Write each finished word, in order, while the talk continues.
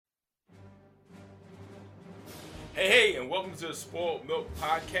Hey, and welcome to the Spoiled Milk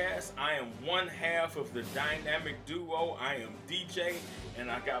Podcast. I am one half of the dynamic duo. I am DJ, and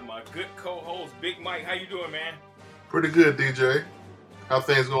I got my good co-host, Big Mike. How you doing, man? Pretty good, DJ. How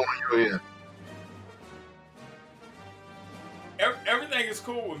things going on your end? Everything is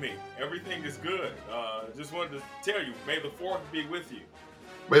cool with me. Everything is good. Just wanted to tell you, may the 4th be with you.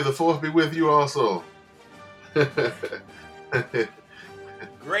 May the fourth be with you also.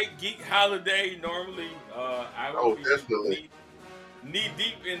 Great geek holiday. Normally, I would Oh, be definitely. knee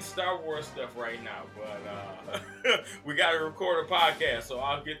deep in Star Wars stuff right now, but we got to record a podcast, so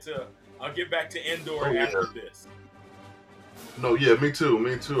I'll get back to indoor Oh after yeah. this. No, yeah, me too.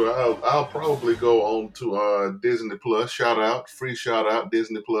 Me too. I'll probably go on to Disney Plus. Free shout out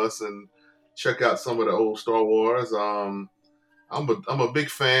Disney Plus, and check out some of the old Star Wars. I'm a big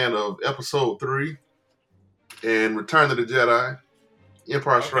fan of Episode 3 and Return of the Jedi.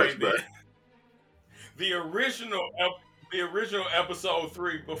 Empire Okay, Strikes Back. the original the original episode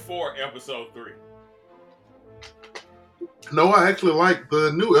 3 before episode 3. No, I actually like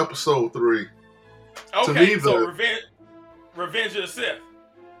the new Episode 3. To me, Okay, so the Revenge of the Sith.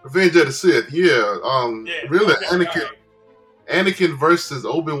 Revenge of the Sith. Yeah. Yeah. Really, Okay. All right. Anakin versus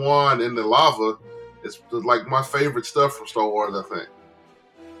Obi-Wan in the lava is like my favorite stuff from Star Wars, I think.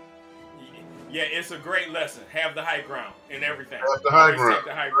 Yeah, it's a great lesson. Have the high ground in everything. Have the high Always ground. take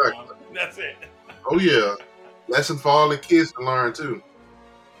the high Right. ground. That's it. Oh yeah. Lesson for all the kids to learn too.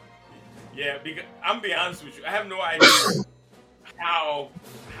 Yeah, because I'm gonna be honest with you, I have no idea how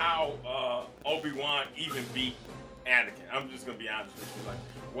Obi-Wan even beat Anakin. I'm just gonna be honest with you. Like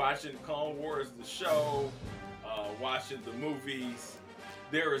watching Clone Wars, the show, watching the movies,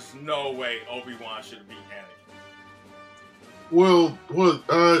 there is no way Obi-Wan should have beat Anakin.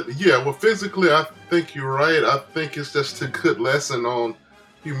 Yeah. Well, physically, I think you're right. I think it's just a good lesson on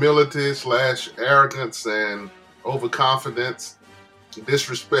humility / arrogance and overconfidence,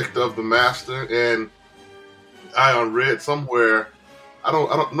 disrespect of the master. And I read somewhere.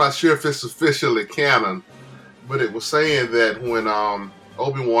 I'm not sure if it's officially canon, but it was saying that when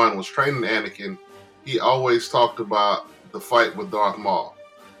Obi-Wan was training Anakin, he always talked about the fight with Darth Maul,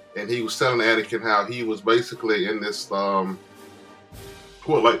 and he was telling Anakin how he was basically in this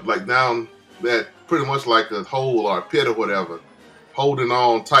like down that pretty much like a hole or a pit or whatever, holding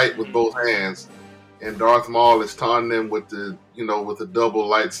on tight with both hands, and Darth Maul is taunting him with the double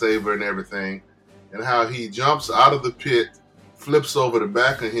lightsaber and everything, and how he jumps out of the pit, flips over the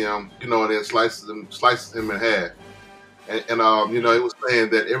back of him, and then slices him in half. And it was saying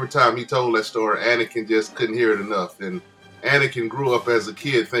that every time he told that story, Anakin just couldn't hear it enough. And Anakin grew up as a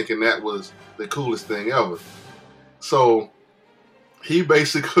kid thinking that was the coolest thing ever. So he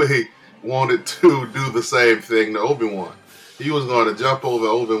basically wanted to do the same thing to Obi-Wan. He was going to jump over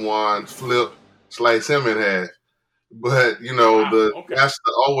Obi-Wan, flip, slice him in half. But, Wow. the Okay.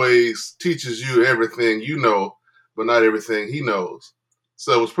 master always teaches you everything you know, but not everything he knows.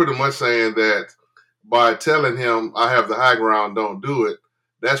 So it was pretty much saying that by telling him, I have the high ground, don't do it,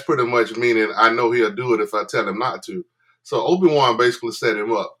 that's pretty much meaning I know he'll do it if I tell him not to. So Obi-Wan basically set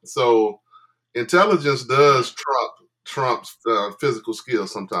him up. So intelligence does trumps physical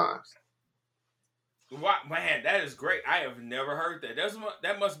skills sometimes. Wow, man, that is great. I have never heard that.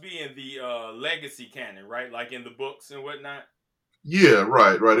 That must be in the legacy canon, right? Like in the books and whatnot. Yeah,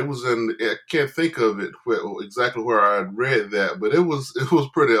 right. It was I can't think of it exactly where I read that, but it was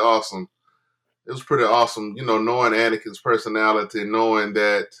pretty awesome. It was pretty awesome, knowing Anakin's personality, knowing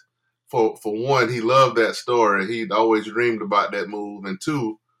that for one, he loved that story. He'd always dreamed about that move, and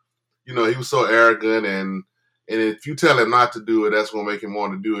two, he was so arrogant, and if you tell him not to do it, that's gonna make him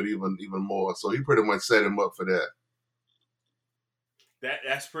want to do it even more. So he pretty much set him up for that.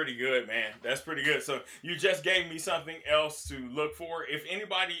 That's pretty good, man. That's pretty good. So you just gave me something else to look for. If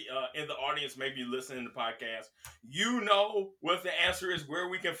anybody in the audience may be listening to the podcast, you know what the answer is, where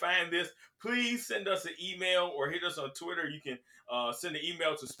we can find this. Please send us an email or hit us on Twitter. You can send an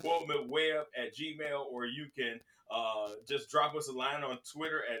email to spoiledmilkweb@gmail, or you can just drop us a line on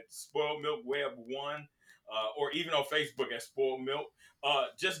Twitter at spoiledmilkweb1, or even on Facebook at Spoiled Milk.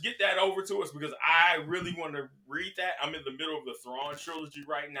 Just get that over to us because I really want to read that. I'm in the middle of the Thrawn trilogy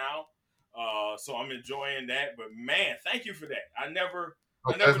right now, so I'm enjoying that. But man, thank you for that. I never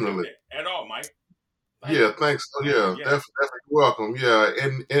Oh, knew definitely. that at all, Mike. Yeah, thanks. Oh, yeah, Yeah. definitely welcome. Yeah,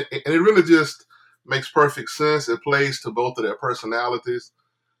 and it really just makes perfect sense. It plays to both of their personalities.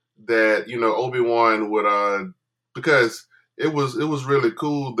 That Obi-Wan would because it was really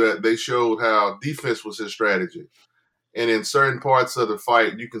cool that they showed how defense was his strategy. And in certain parts of the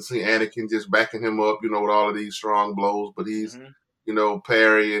fight, you can see Anakin just backing him up, with all of these strong blows, but he's, Hmm.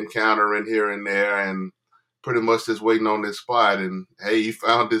 parrying, countering here and there. And, pretty much just waiting on this spot. And hey, he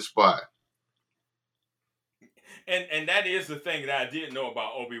found this spot. And that is the thing that I didn't know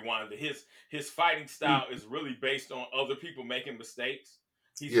about Obi-Wan. That his fighting style is really based on other people making mistakes.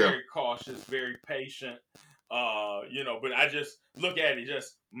 He's Yeah, very cautious, very patient. But I just look at it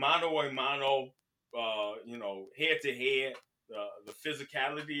just mano a mano, head to head, the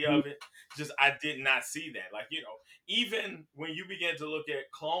physicality of it. Just I did not see that. Like, even when you begin to look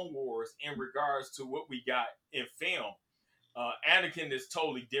at Clone Wars in regards to what we got in film, Anakin is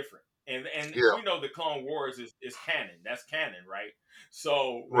totally different. And yeah, we know the Clone Wars is canon. That's canon, right?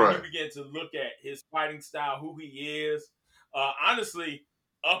 So when you right, begin to look at his fighting style, who he is, honestly,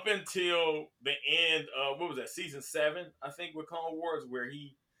 up until the end of what was that, season 7, I think, with Clone Wars, where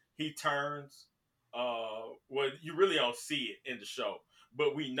he turns. Well, you really don't see it in the show,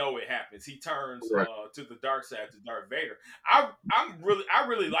 but we know it happens. He turns right. to the dark side, to Darth Vader. I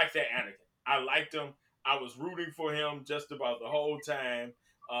really like that Anakin. I liked him. I was rooting for him just about the whole time.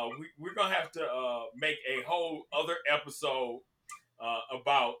 We're gonna have to make a whole other episode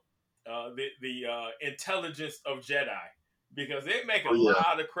about the intelligence of Jedi, because they make a Oh yeah,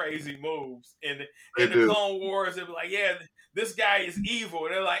 lot of crazy moves in they the do. Clone Wars. They're like, yeah, this guy is evil.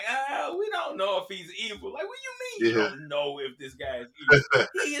 And they're like, we don't know if he's evil. Like, what do you mean you Yeah, don't know if this guy is evil?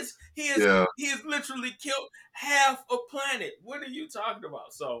 He is he is yeah. he has literally killed half a planet. What are you talking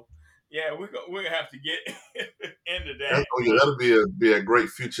about? So yeah, we're gonna have to get into that. Oh yeah, But that'll be a great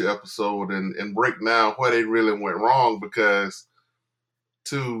future episode and break down where they really went wrong because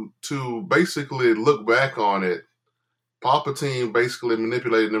to basically look back on it, Palpatine basically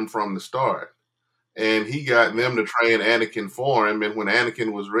manipulated them from the start. And he got yeah, them to train Anakin for him. And when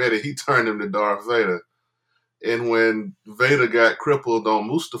Anakin was ready, he turned him to Darth Vader. And when Vader got crippled on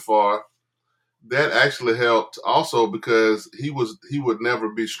Mustafar, that actually helped also because he would never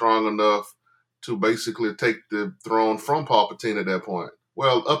be strong enough to basically take the throne from Palpatine at that point.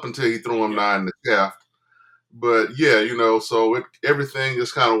 Well, up until he threw him yep. down in the shaft. But yeah, so everything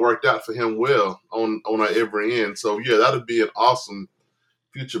just kind of worked out for him well on every end. So yeah, that'd be an awesome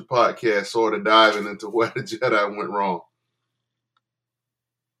future podcast, sort of diving into where the Jedi went wrong.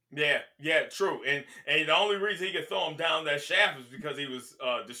 Yeah, yeah, true. And the only reason he could throw him down that shaft is because he was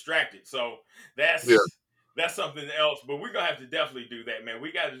distracted. So Yeah, that's something else. But we're gonna have to definitely do that, man.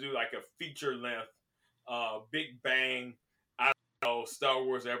 We got to do like a feature length, Big Bang, I don't know, Star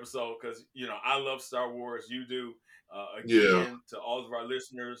Wars episode, because I love Star Wars. You do. yeah. Again, to all of our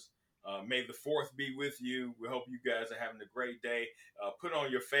listeners, may the fourth be with you. We hope you guys are having a great day. Put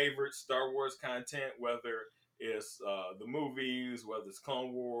on your favorite Star Wars content, whether it's the movies, whether it's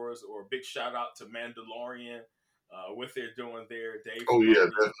Clone Wars, or a big shout out to Mandalorian, what they're doing there, Dave Oh yeah, Filoni,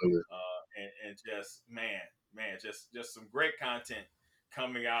 definitely. and just man, just some great content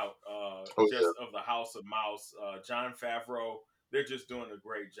coming out, Oh yeah. just of the House of Mouse, John Favreau. They're just doing a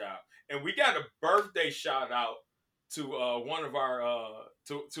great job, and we got a birthday shout out to one of our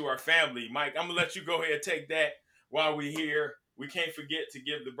to our family, Mike. I'm gonna let you go ahead and take that while we're here. We can't forget to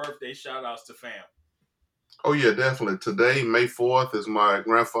give the birthday shout outs to fam. Oh yeah, definitely. Today, May 4th, is my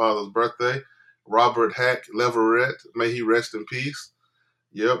grandfather's birthday. Robert Hack Leverett, may he rest in peace.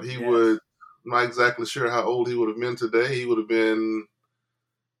 Yep, he would. Yes. Not exactly sure how old he would have been today. He would have been,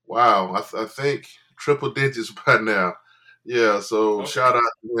 wow, I think triple digits by now. Yeah, so Okay. shout out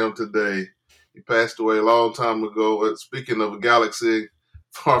to him today. He passed away a long time ago. Speaking of a galaxy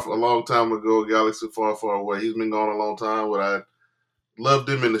a long time ago, a galaxy far, far away. He's been gone a long time, but I loved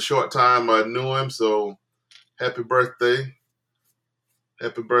him in the short time I knew him. So happy birthday.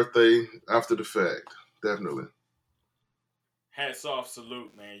 Happy birthday after the fact. Definitely. Hats off,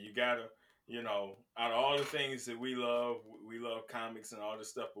 salute, man. You gotta, out of all the things that we love comics and all this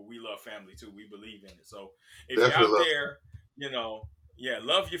stuff, but we love family too. We believe in it. So if you're Definitely out love. there, yeah,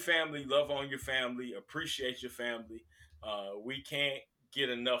 love your family, love on your family, appreciate your family. We can't get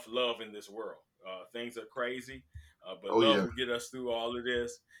enough love in this world. Things are crazy, but Oh love yeah. will get us through all of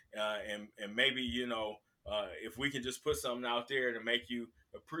this. And maybe if we can just put something out there to make you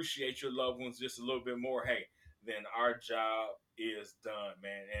appreciate your loved ones just a little bit more, hey, then our job is done,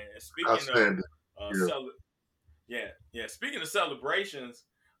 man. And speaking of Outstanding. Yeah. speaking of celebrations,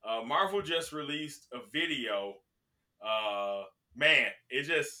 Marvel just released a video. Uh, Man, it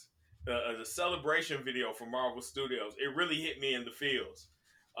just the celebration video for Marvel Studios. It really hit me in the feels.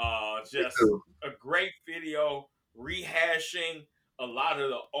 Me Just too. a great video rehashing a lot of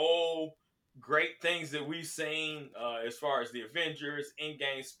the old great things that we've seen, as far as the Avengers,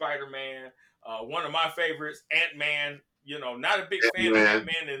 In-Game Spider-Man. One of my favorites, Ant-Man. Not a big fan of Man.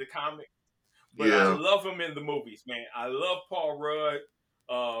 Ant-Man in the comic, but I Yeah. love him in the movies, man. I love Paul Rudd.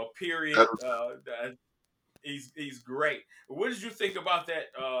 That Period. was he's great. What did you think about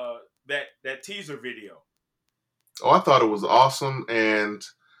that teaser video? Oh, I thought it was awesome, and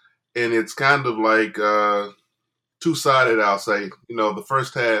it's kind of like two sided. I'll say, the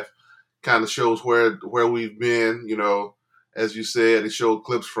first half kind of shows where we've been. As you said, it showed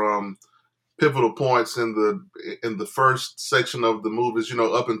clips from pivotal points in the first section of the movies,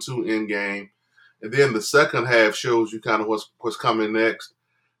 up into Endgame, and then the second half shows you kind of what's coming next.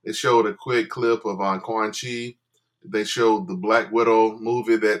 They showed a quick clip of Quan Chi. They showed the Black Widow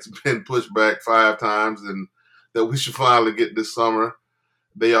movie that's been pushed back 5 times and that we should finally get this summer.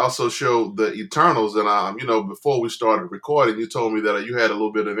 They also showed the Eternals, and before we started recording, you told me that you had a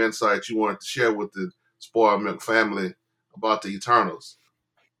little bit of insight you wanted to share with the Spoiled Milk family about the Eternals.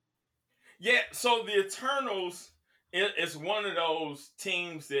 Yeah, so the Eternals is one of those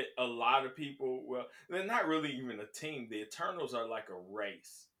teams that a lot of people, well, they're not really even a team. The Eternals are like a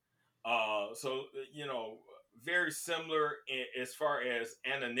race. So very similar as far as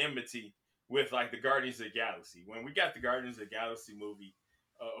anonymity with like the Guardians of the Galaxy. When we got the Guardians of the Galaxy movie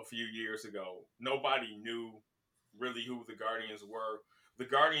a few years ago, nobody knew really who the Guardians were. The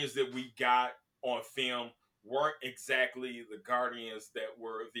Guardians that we got on film weren't exactly the Guardians that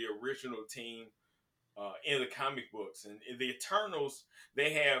were the original team in the comic books. And in the Eternals,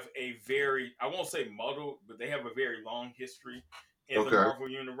 they have a very, I won't say muddled, but they have a very long history in the Okay. Marvel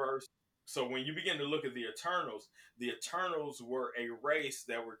Universe. So when you begin to look at the Eternals were a race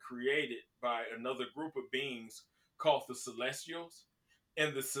that were created by another group of beings called the Celestials.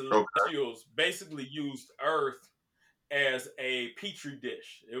 And the Okay. Celestials basically used Earth as a petri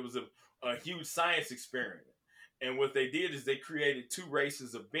dish. It was a huge science experiment. And what they did is they created two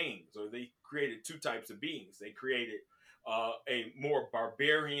races of beings, or they created two types of beings. They created a more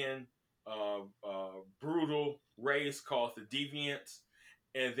barbarian, brutal race called the Deviants.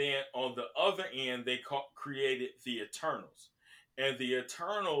 And then on the other end, they created the Eternals. And the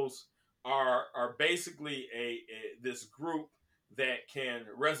Eternals are basically this group that can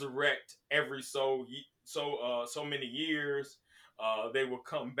resurrect every so many years. They will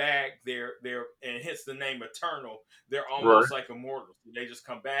come back. They're and hence the name Eternal. They're Right. almost like immortals. They just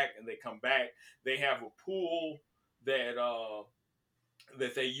come back and they come back. They have a pool that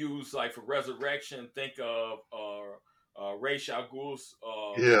that they use like for resurrection. Think of Ray Ghul's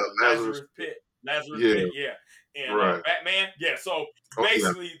Yeah, Lazarus. Lazarus Pit. Lazarus Yeah, Pit, yeah, and right. Batman, yeah. So Oh, yeah.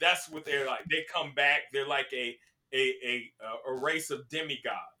 basically, that's what they're like. They come back. They're like a race of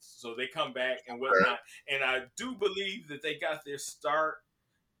demigods. So they come back and whatnot. And I do believe that they got their start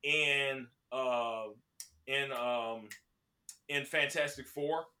in in um in Fantastic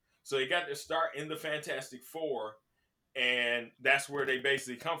Four. So they got their start in the Fantastic Four, and that's where they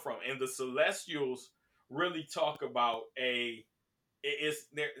basically come from. And the Celestials really talk about it's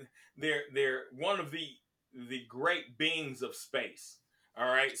they're one of the great beings of space. All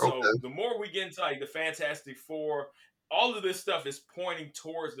right, so Okay. the more we get into like the Fantastic Four, all of this stuff is pointing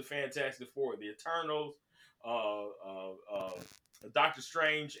towards the Fantastic Four, the Eternals, uh, uh, uh, Doctor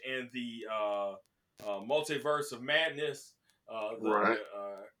Strange, and the Multiverse of Madness, Right.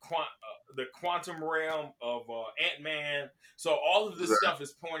 the quantum realm of Ant-Man. So all of this Exactly. stuff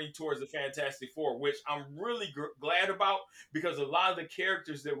is pointing towards the Fantastic Four, which I'm really glad about because a lot of the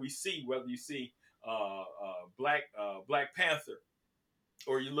characters that we see, whether you see Black Panther,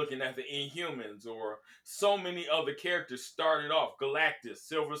 or you're looking at the Inhumans, or so many other characters started off, Galactus,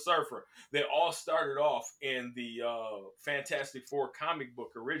 Silver Surfer, they all started off in the Fantastic Four comic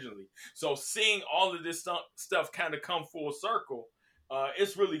book originally. So seeing all of this stuff kind of come full circle,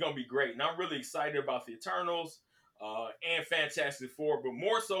 it's really going to be great. And I'm really excited about the Eternals and Fantastic Four, but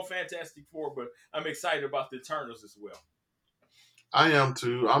more so Fantastic Four, but I'm excited about the Eternals as well. I am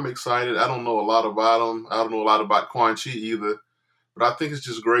too. I'm excited. I don't know a lot about them. I don't know a lot about Quan Chi either. But I think it's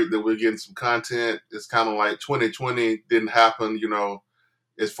just great that we're getting some content. It's kind of like 2020 didn't happen,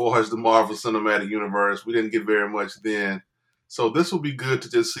 as far as the Marvel Cinematic Universe. We didn't get very much then. So this will be good to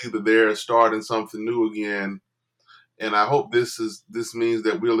just see that they're starting something new again. And I hope this means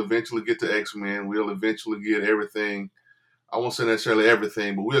that we'll eventually get to X-Men. We'll eventually get everything. I won't say necessarily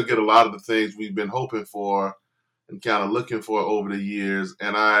everything, but we'll get a lot of the things we've been hoping for and kind of looking for over the years.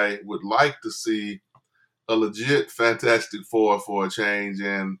 And I would like to see a legit Fantastic Four for a change.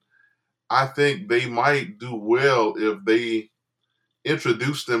 And I think they might do well if they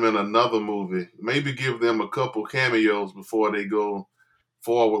introduce them in another movie. Maybe give them a couple cameos before they go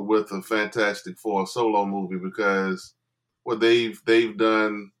forward with a Fantastic Four solo movie because they've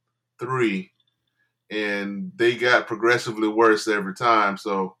done 3 and they got progressively worse every time.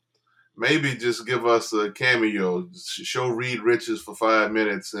 So maybe just give us a cameo, show Reed Richards for 5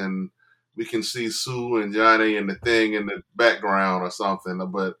 minutes and we can see Sue and Johnny and the Thing in the background or something.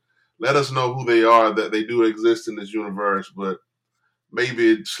 But let us know who they are, that they do exist in this universe. But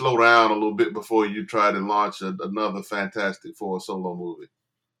maybe slow down a little bit before you try to launch another Fantastic Four solo movie.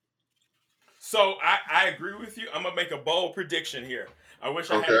 So I agree with you. I'm gonna make a bold prediction here. I wish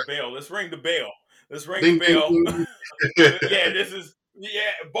I had Okay. a bell. Let's ring the bell. Let's ring the Ding, ding, bell. ding. Yeah, this is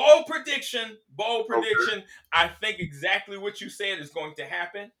bold prediction. Bold Okay. prediction. I think exactly what you said is going to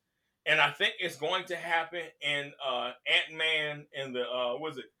happen, and I think it's going to happen in Ant-Man and the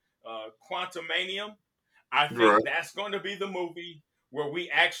was it Quantumanium. I think Right. that's going to be the movie where we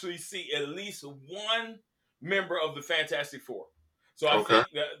actually see at least one member of the Fantastic Four. So I Okay. think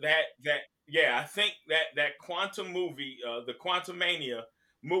that yeah, I think that quantum movie, the Quantumania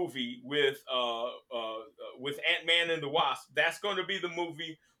movie with Ant Man and the Wasp, that's going to be the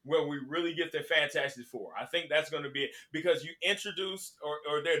movie where we really get the Fantastic Four. I think that's going to be it because you introduced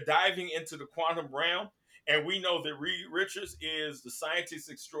or they're diving into the quantum realm, and we know that Reed Richards is the scientist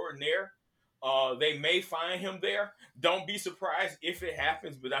extraordinaire. They may find him there. Don't be surprised if it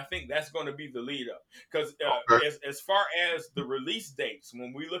happens, but I think that's going to be the lead up. Because Okay. as far as the release dates,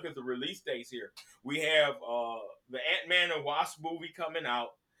 when we look at the release dates here, we have the Ant Man and Wasp movie coming out.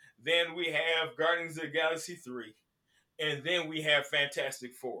 Then we have Guardians of the Galaxy 3, and then we have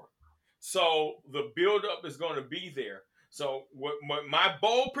Fantastic Four. So the buildup is going to be there. So what my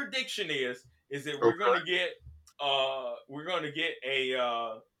bold prediction is that Okay. we're going to get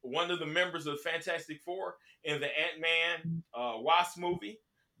a one of the members of Fantastic Four in the Ant Man Wasp movie.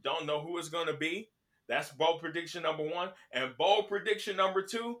 Don't know who it's going to be. That's bold prediction number one. And bold prediction number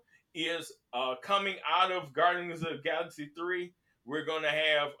two is coming out of Guardians of the Galaxy 3. We're going to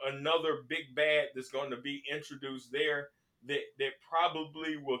have another big bad that's going to be introduced there that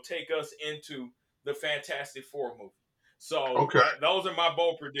probably will take us into the Fantastic Four movie. So Okay. those are my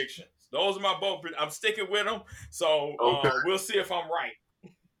bold predictions. Those are my bold. I'm sticking with them. So Okay. we'll see if I'm right.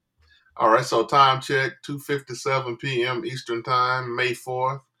 All right. So time check, 2:57 p.m. Eastern Time, May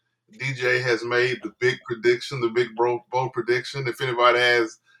 4th. DJ has made the big prediction, the big bold prediction. If anybody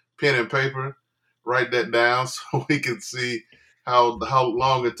has pen and paper, write that down so we can see how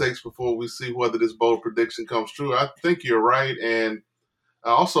long it takes before we see whether this bold prediction comes true. I think you're right, and I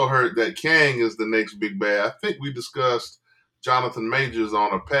also heard that Kang is the next big bad. I think we discussed Jonathan Majors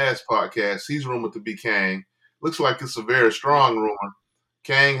on a past podcast. He's rumored to be Kang. Looks like it's a very strong rumor.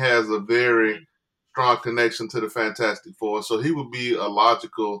 Kang has a very Mm-hmm. strong connection to the Fantastic Four, so he would be a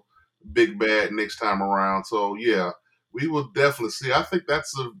logical big bad next time around. So yeah, we will definitely see. I think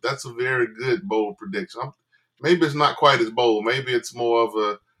that's a very good bold prediction. Maybe it's not quite as bold. Maybe it's more of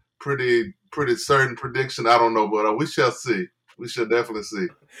a pretty certain prediction. I don't know, but we shall see. We shall definitely see.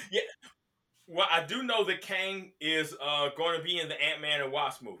 Yeah. Well, I do know that Kang is going to be in the Ant Man and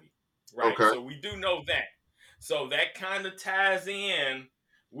Wasp movie, right? Okay. So we do know that. So that kind of ties in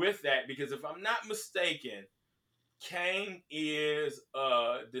with that because if I'm not mistaken, Kang is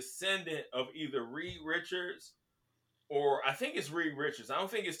a descendant of either Reed Richards or I think it's Reed Richards. I don't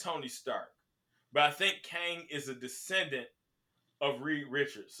think it's Tony Stark, but I think Kang is a descendant of Reed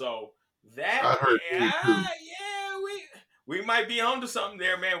Richards. So that, I heard Reed too. yeah, we might be onto something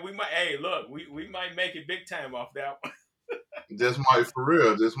there, man. We might, hey, look, we might make it big time off that one. Just might for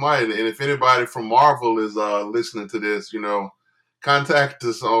real. Just might. And if anybody from Marvel is listening to this, contact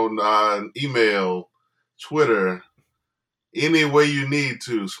us on email, Twitter, any way you need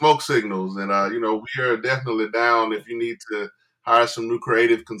to, smoke signals. And we are definitely down if you need to hire some new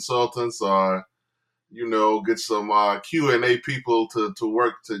creative consultants or get some Q&A people to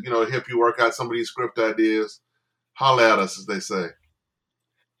work to help you work out some of these script ideas. Holla at us, as they say.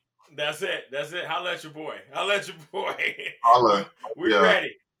 That's it. That's it. Holla at your boy. Holla at your boy. we Holla. we Yeah,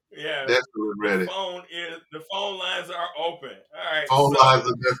 ready. Yeah. definitely ready. The phone lines are open. All right. Phone lines So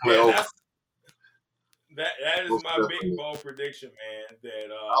are definitely yeah, open. that is Most my big definitely. bold prediction, man.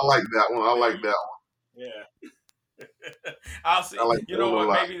 That I like that one. I that like you that yeah. I'll one. I see. like You that know one a what?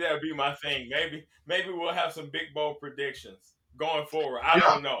 lot. Maybe that'll be my thing. Maybe we'll have some big bold predictions going forward. I Yeah,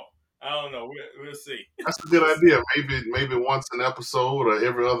 don't know. I don't know. We'll see. that's a good We'll see. idea. Maybe once an episode or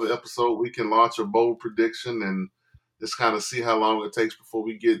every other episode, we can launch a bold prediction and just kind of see how long it takes before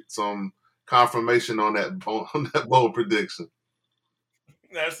we get some confirmation on that on that bold prediction.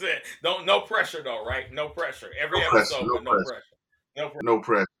 That's it. Don't no pressure though, right? No pressure. No Every pressure. episode, No but no pressure. pressure. No pressure. No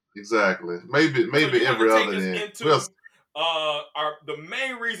pressure. Exactly. Maybe So you want to every take other us then. Well, into our the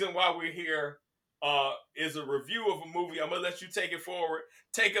main reason why we're here is a review of a movie. I'm gonna let you take it forward.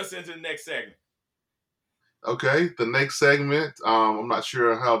 Take us into the next segment. okay. The next segment. I'm not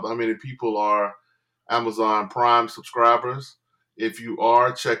sure how many people are Amazon Prime subscribers. If you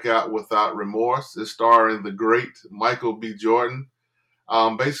are, check out Without Remorse. It's starring the great Michael B. Jordan.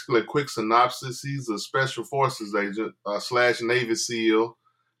 Basically, a quick synopsis: he's a special forces agent slash Navy SEAL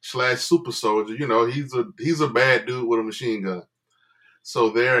slash super soldier. You know, he's a bad dude with a machine gun. So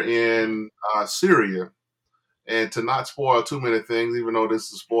they're in Syria. And to not spoil too many things, even though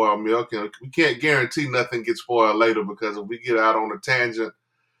this is spoiled milk, and we can't guarantee nothing gets spoiled later, because if we get out on a tangent,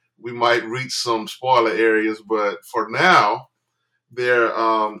 we might reach some spoiler areas. But for now, they're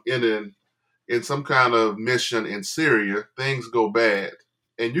in some kind of mission in Syria. Things go bad,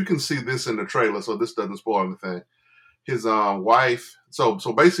 and you can see this in the trailer, so this doesn't spoil anything. His wife. So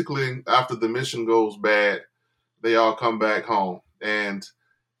basically, after the mission goes bad, they all come back home, and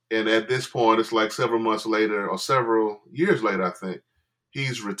at this point, it's like several months later or several years later, I think,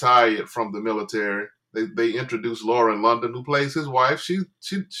 he's retired from the military. They introduce Lauren London, who plays his wife. She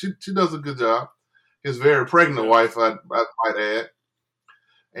does a good job. His very She pregnant does. wife, I might add.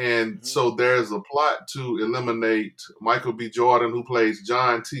 And Hmm. so there's a plot to eliminate Michael B. Jordan, who plays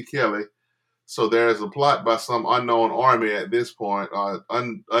John T. Kelly. So there's a plot by some unknown army at this point,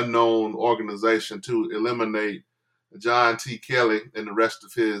 unknown organization, to eliminate John T. Kelly and the rest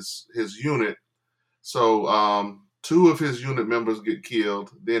of his unit. So two of his unit members get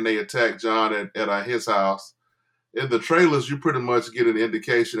killed. Then they attack John at his house. In the trailers, you pretty much get an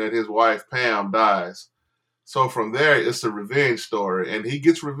indication that his wife Pam dies. So from there, it's a revenge story, and he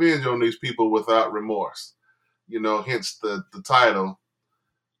gets revenge on these people without remorse. You know, hence the title.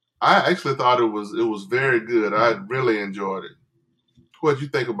 I actually thought it was very good. I really enjoyed it. What did you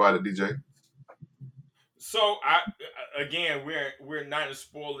think about it, DJ? So I again, we're not in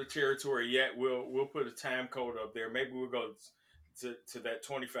spoiler territory yet. We'll put a time code up there. Maybe we'll go to that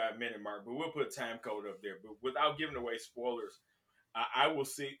 25-minute mark, but we'll put a time code up there. But without giving away spoilers, I will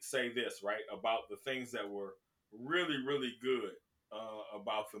say this right about the things that were really good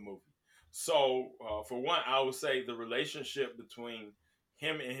about the movie. So for one, I would say the relationship between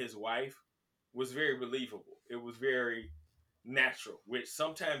him and his wife was very believable. It was very natural, which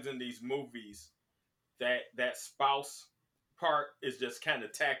sometimes in these movies that spouse part is just kind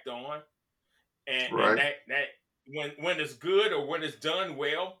of tacked on, and Right, that when it's good or when it's done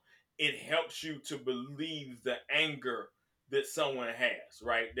well, it helps you to believe the anger that someone has,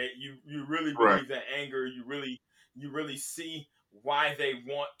 right? That you really right, believe that anger, you really see why they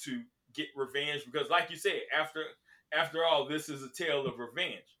want to get revenge, because like you said, after all, this is a tale of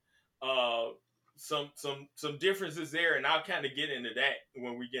revenge. uh some differences there, and I'll kind of get into that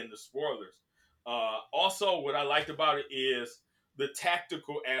when we get into spoilers. Also, what I liked about it is the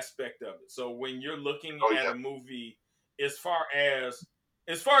tactical aspect of it. So when you're looking oh at yeah, a movie, as far as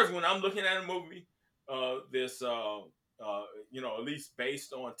when I'm looking at a movie, this at least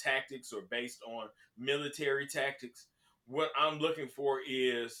based on tactics or based on military tactics, what I'm looking for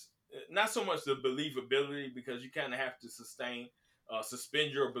is not so much the believability, because you kind of have to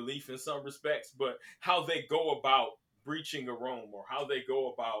suspend your belief in some respects, but how they go about breaching a room, or how they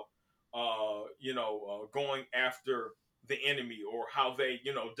go about going after the enemy, or how they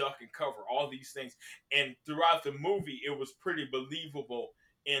duck and cover, all these things. And throughout the movie, it was pretty believable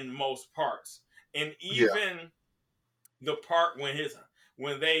in most parts. And yeah, even the part when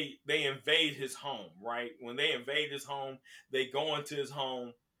they invade his home, right? When they invade his home, they go into his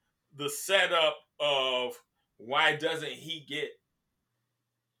home. The setup of why doesn't he get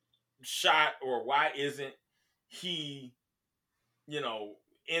shot, or why isn't he you know,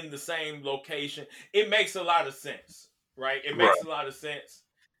 in the same location. It makes a lot of sense, right? It makes right, a lot of sense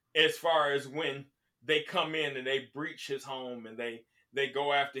as far as when they come in and they breach his home and they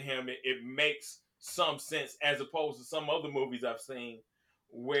go after him. It makes some sense, as opposed to some other movies I've seen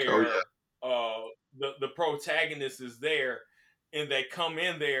oh yeah, where uh, the protagonist is there and they come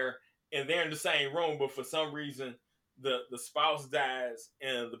in there and they're in the same room, but for some reason the spouse dies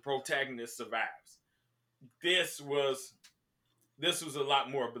and the protagonist survives. This was this was a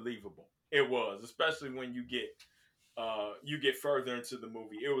lot more believable. It was, especially when you get further into the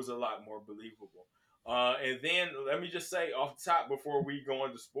movie. It was a lot more believable. And then let me just say off the top before we go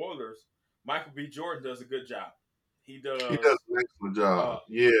into spoilers, Michael B. Jordan does a good job. He he does does. an excellent Uh, job.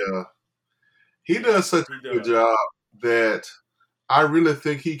 Yeah, he yeah, does such he a good does. job that I really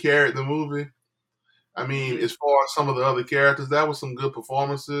think he carried the movie. I mean, Mm-hmm. as far as some of the other characters, that was some good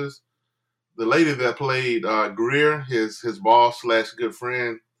performances. The lady that played Greer, his boss slash good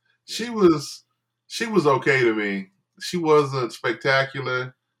friend, Yeah. she was she was okay to me. She wasn't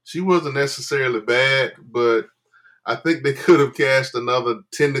spectacular. She wasn't necessarily bad, but I think they could have cast another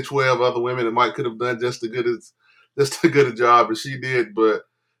 10 to 12 other women that might could have done just as good a job as she did. But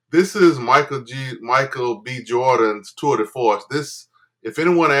This is Michael B. Jordan's tour de force. This, if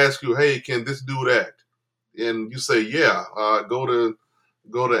anyone asks you, hey, can this do that? And you say, yeah, go to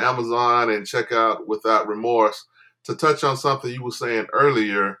Amazon and check out Without Remorse. To touch on something you were saying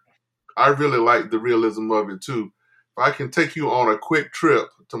earlier, I really like the realism of it too. If I can take you on a quick trip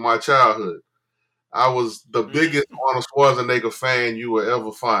to my childhood, I was the biggest Mm-hmm. Arnold Schwarzenegger fan you will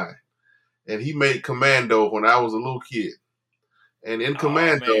ever find. And he made Commando when I was a little kid. And in Oh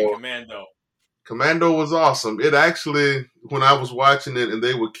man, Commando, Commando. Commando was awesome. It actually, when I was watching it and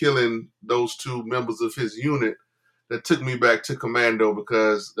they were killing those two members of his unit, that took me back to Commando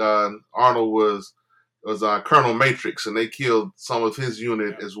because Arnold was Colonel Matrix, and they killed some of his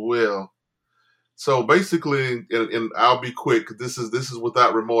unit Yep. as well. So basically, and I'll be quick. This is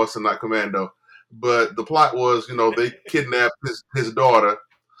Without Remorse and not Commando. But the plot was, they kidnapped his daughter,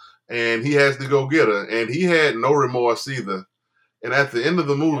 and he has to go get her, and he had no remorse either. And at the end of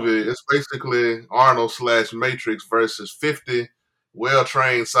the Yep. movie, it's basically Arnold / Matrix versus 50 well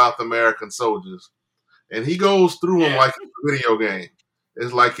trained South American soldiers. And he goes through them Yeah. like it's a video game.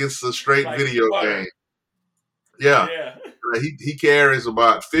 It's like it's a straight Like video butter. game. Yeah. Yeah. He carries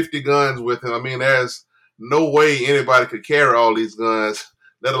about 50 guns with him. I mean, there's no way anybody could carry all these guns,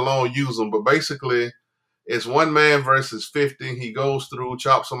 let alone use them. But basically, it's one man versus 50. He goes through,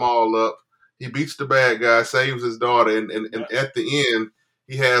 chops them all up. He beats the bad guy, saves his daughter, and Yep. at the end,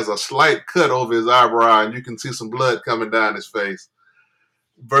 he has a slight cut over his eyebrow, and you can see some blood coming down his face.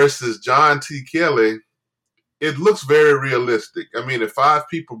 Versus John T. Kelly, it looks very realistic. I mean, if 5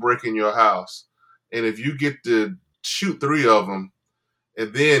 people break in your house, and if you get to shoot 3 of them,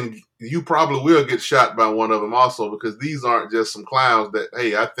 and then you probably will get shot by one of them also, because these aren't just some clowns that,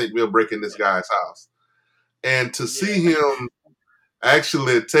 hey, I think we'll break in this guy's house. And to Yeah. see him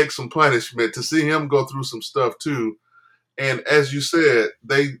actually take some punishment, to see him go through some stuff too. And as you said,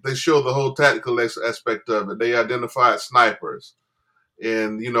 they show the whole tactical aspect of it. They identified snipers,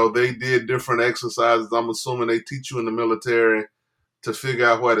 and they did different exercises. I'm assuming they teach you in the military to figure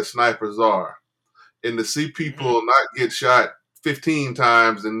out where the snipers are, and to see Mm-hmm. people not get shot 15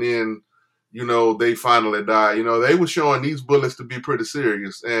 times and then they finally die. They were showing these bullets to be pretty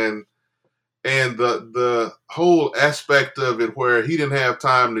serious, and the whole aspect of it where he didn't have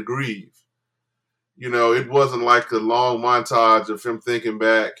time to grieve. It wasn't like a long montage of him thinking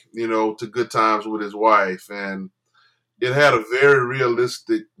back, to good times with his wife. And it had a very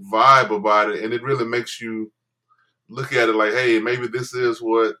realistic vibe about it. And it really makes you look at it like, hey, maybe this is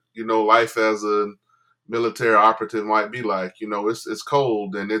what, life as a military operative might be like. It's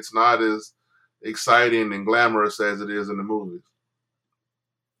cold and it's not as exciting and glamorous as it is in the movies.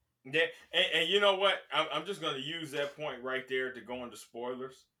 Yeah, and you know what? I'm just going to use that point right there to go into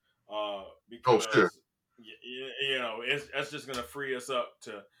spoilers, Oh, sure. because that's just going to free us up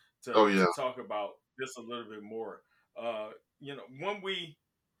to Oh, yeah. talk about this a little bit more. When we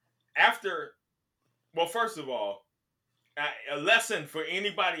after, well, first of all, a lesson for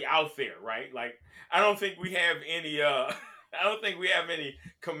anybody out there, right? Like, I don't think we have any. I don't think we have any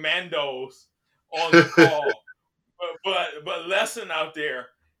commandos on the call, but lesson out there,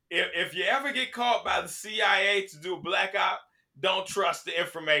 if you ever get caught by the CIA to do a black op, don't trust the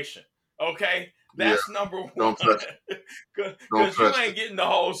information. Okay, Yeah. that's number one. Don't trust Don't Because you trust it. ain't getting the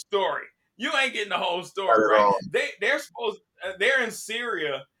whole story. You ain't getting the whole Not story, at right? all. They're supposed they're in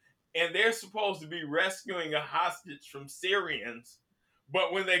Syria, and they're supposed to be rescuing a hostage from Syrians,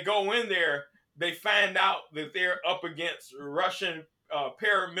 but when they go in there, they find out that they're up against Russian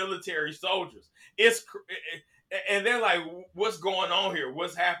paramilitary soldiers. It's and they're like, "What's going on here?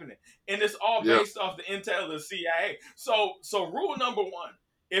 What's happening?" And it's all Yeah. based off the intel of the CIA. So rule number one: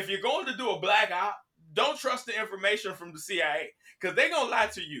 if you're going to do a black op, don't trust the information from the CIA, because they're gonna lie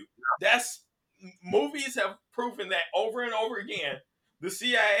to you. That's Movies have proven that over and over again. The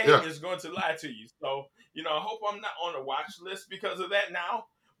CIA Yeah. is going to lie to you. So I hope I'm not on the watch list because of that now,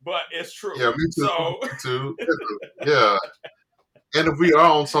 but it's true. Yeah, me too. So, Me too. Yeah. And if we are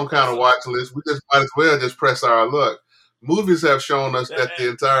on some kind of so watch list, we just might as well just press our luck. Movies have shown us that the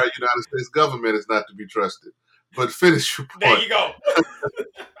entire United States government is not to be trusted. But finish your there point. you go.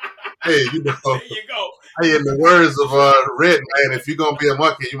 Hey, There you go. hey, in the words of Red Man, if you're gonna be a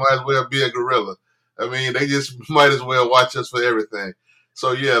monkey, you might as well be a gorilla. I mean, they just might as well watch us for everything.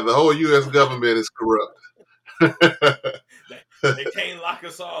 So yeah, the whole U.S. government is corrupt. They can't lock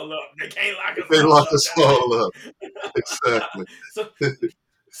us all up. They can't lock us They all lock up us down all up. there. Exactly. so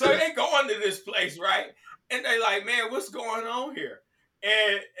So they go into this place, right? And they like, man, what's going on here?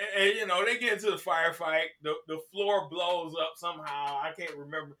 And and they get into the firefight. The floor blows up somehow. I can't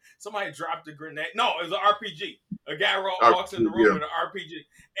remember. Somebody dropped a grenade. No, it was an RPG. A guy walks in the room Yeah. with an RPG,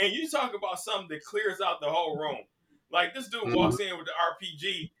 and you talk about something that clears out the whole room. Like this dude Mm-hmm. walks in with the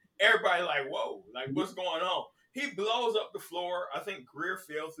RPG. Everybody like, whoa, like what's going on? He blows up the floor. I think Greer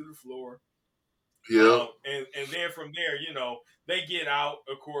fell through the floor. Yeah. And then from there, they get out.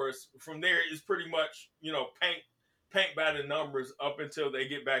 Of course, from there it's pretty much paint by the numbers up until they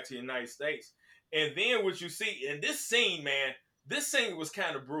get back to the United States. And then what you see in this scene, man, this scene was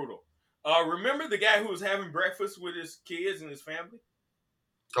kind of brutal. Remember the guy who was having breakfast with his kids and his family?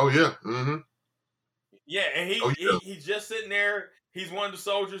 Oh yeah. Mm-hmm. Yeah, and Oh yeah. he's just sitting there. He's one of the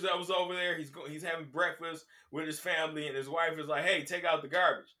soldiers that was over there. He's having breakfast with his family, and his wife is like, "Hey, take out the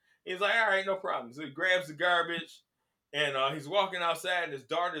garbage." He's like, "All right, no problem." So he grabs the garbage, and he's walking outside, and his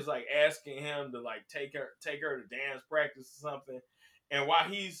daughter's like asking him to like take her to dance practice or something. And while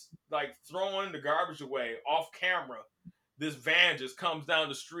he's like throwing the garbage away off camera, this van just comes down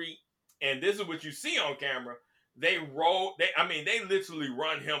the street, and this is what you see on camera. They roll. They literally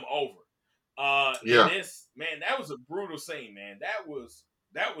run him over. And Yeah. this man, that was a brutal scene, man. That was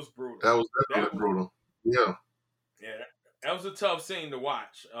brutal. That was That definitely was brutal. Yeah. yeah, that was a tough scene to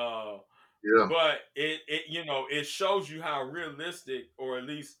watch. Yeah. But it shows you how realistic, or at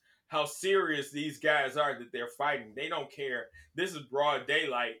least how serious these guys are that they're fighting. They don't care. This is broad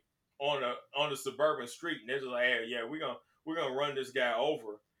daylight on a suburban street, and they're just like, hey, yeah, we're gonna run this guy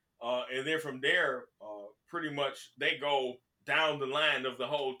over. And then from there, pretty much they go down the line of the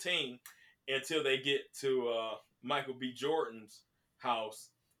whole team until they get to Michael B. Jordan's house.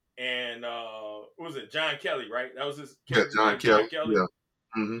 And what was it, John Kelly, right? That was his Yeah. character's John name, John Kelly. Kelly. Yeah.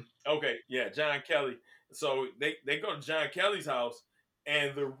 Mm-hmm. Okay, yeah, John Kelly. So they go to John Kelly's house,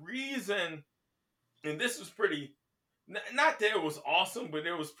 and the reason, and this was pretty, not that it was awesome, but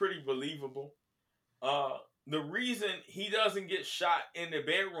it was pretty believable. The reason he doesn't get shot in the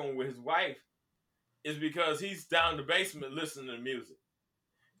bedroom with his wife is because he's down in the basement listening to music.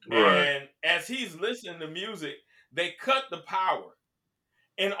 Right. And as he's listening to music, they cut the power.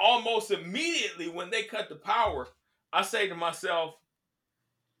 And almost immediately when they cut the power, I say to myself,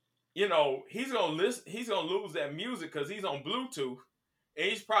 he's gonna lose that music because he's on Bluetooth and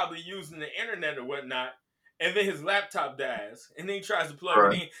he's probably using the internet or whatnot. And then his laptop dies, and then he tries to plug it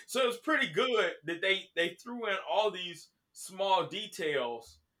Right. in. So it was pretty good that they threw in all these small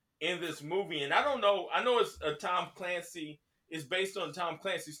details in this movie. And I don't know. I know it's a Tom Clancy. It's based on a Tom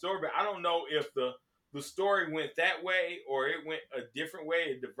Clancy story, but I don't know if the story went that way or it went a different way.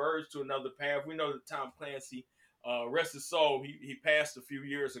 It diverged to another path. We know that Tom Clancy, rest his soul, he passed a few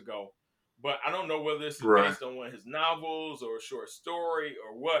years ago. But I don't know whether this is Right. based on one of his novels or a short story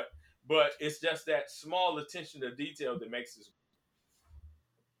or what. But it's just that small attention to detail that makes this.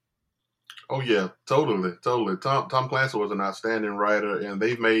 Oh yeah, totally. Tom Clancy was an outstanding writer, and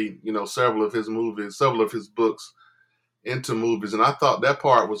they've made several of his movies, several of his books into movies, and I thought that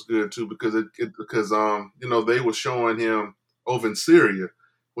part was good too because they were showing him over in Syria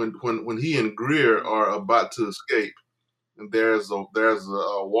when he and Greer are about to escape, and there's a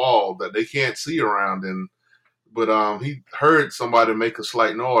wall that they can't see around, but he heard somebody make a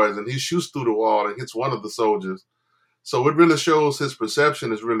slight noise, and he shoots through the wall and hits one of the soldiers. So it really shows his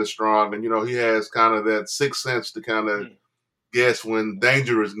perception is really strong, and he has kind of that sixth sense to kind of guess when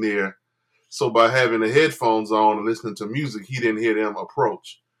danger is near. So by having the headphones on and listening to music, he didn't hear them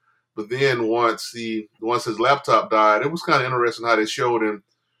approach. But then once his laptop died, it was kind of interesting how they showed him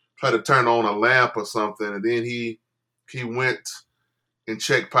try to turn on a lamp or something, and then he went and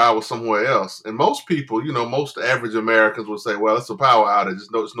checked power somewhere else. And most people, most average Americans would say, "Well, it's a power outage.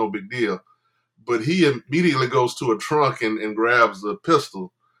 It's no big deal." But he immediately goes to a trunk and grabs a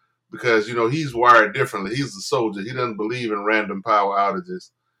pistol because he's wired differently. He's a soldier. He doesn't believe in random power outages.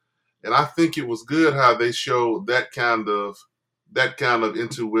 And I think it was good how they showed that kind of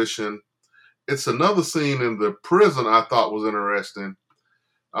intuition. It's another scene in the prison I thought was interesting.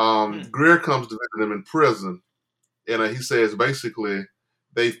 Greer comes to visit him in prison, and he says basically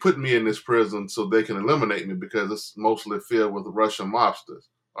they've put me in this prison so they can eliminate me because it's mostly filled with Russian mobsters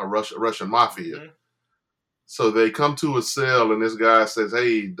or Russian mafia. Mm-hmm. So they come to a cell, and this guy says,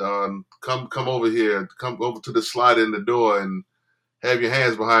 "Hey, come over here. Come over to the slide in the door and have your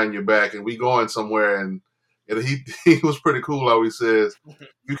hands behind your back, and we going somewhere." And he he was pretty cool how he says,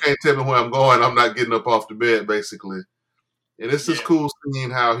 "You can't tell me where I'm going. I'm not getting up off the bed," basically. And it's just cool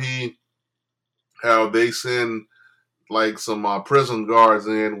seeing how they send like some prison guards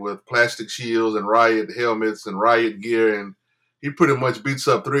in with plastic shields and riot helmets and riot gear, and he pretty much beats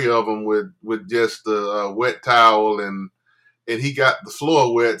up three of them with just a wet towel and and he got the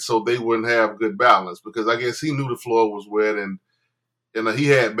floor wet so they wouldn't have good balance, because I guess he knew the floor was wet, and he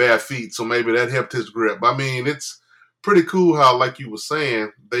had bare feet, so maybe that helped his grip. I mean, it's pretty cool how, like you were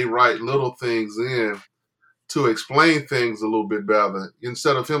saying, they write little things in to explain things a little bit better.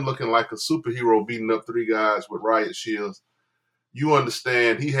 Instead of him looking like a superhero beating up three guys with riot shields, you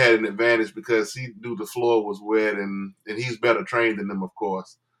understand he had an advantage because he knew the floor was wet, and he's better trained than them, of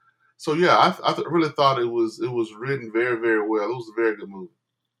course. So yeah, really thought it was written very, very well. It was a very good movie.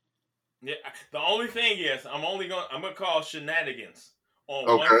 Yeah. The only thing is, I'm gonna call shenanigans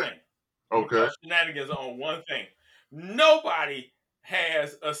on one Okay, thing. I'm gonna okay. call shenanigans on one thing. Nobody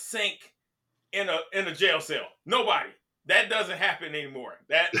has a sink in a jail cell. Nobody. That doesn't happen anymore.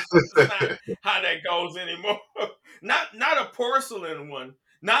 That's not how that goes anymore. Not a porcelain one.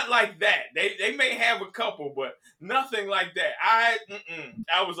 Not like that. They may have a couple, but nothing like that. I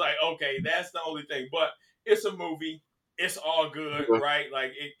was like, okay, that's the only thing. But it's a movie. It's all good, right?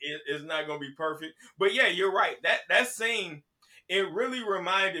 Like it's not gonna be perfect. But yeah, you're right. That scene, it really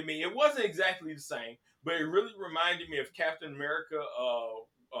reminded me. It wasn't exactly the same, but it really reminded me of Captain America.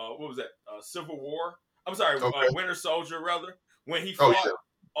 What was that? Civil War. I'm sorry, Okay. Winter Soldier, rather, when he Oh fought yeah.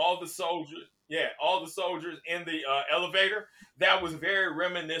 all the soldiers. Yeah, all the soldiers in the elevator. That was very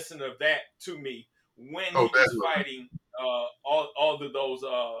reminiscent of that to me when Oh, he was definitely. fighting all of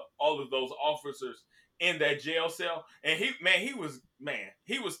those officers in that jail cell. And he was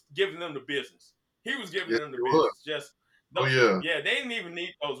giving them the business. He was giving Yes, them the it was. business. Just Oh no, yeah. yeah, they didn't even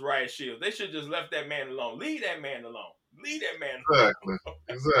need those riot shields. They should just left that man alone. Leave that man alone. Leave that man Exactly. alone.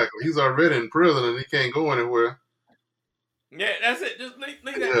 Exactly. He's already in prison and he can't go anywhere. Yeah, that's it. Just leave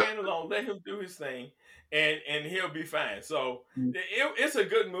that Yeah. man alone. Let him do his thing, and he'll be fine. So it's a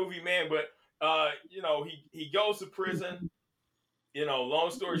good movie, man. But he goes to prison.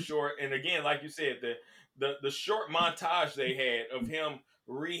 Long story short, and again, like you said, the short montage they had of him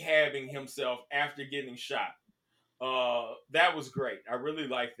rehabbing himself after getting shot. That was great. I really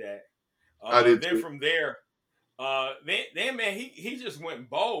liked that. I did Then too. from there, then man, he just went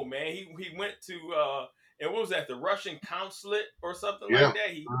bold, man. He went to and what was that? The Russian consulate or something Yeah. like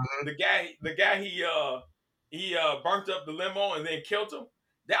that. Mhm. The guy he burnt up the limo and then killed him.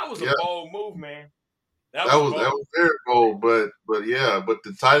 That was a Yeah. bold move, man. That That was was bold. very bold, but yeah, but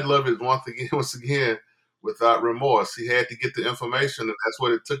the title of it once again, without remorse. He had to get the Yeah, information, and that's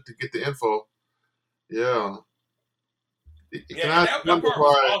what it took to get the info. Yeah. yeah, Can and I that wonder part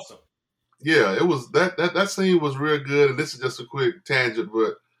was why? awesome. Yeah, it was that scene was real good, and this is just a quick tangent,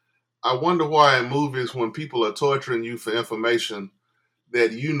 but I wonder why in movies when people are torturing you for information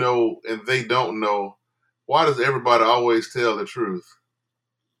that you know and they don't know, why does everybody always tell the truth?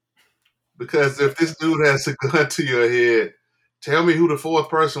 Because if this dude has a gun to your head, tell me who the fourth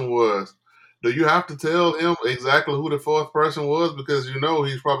person was. Do you have to tell him exactly who the fourth person was? Because you know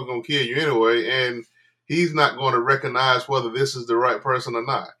he's probably going to kill you anyway, and he's not going to recognize whether this is the right person or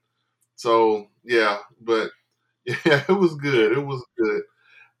not. So, yeah, but yeah, it was Yeah, good. It was good.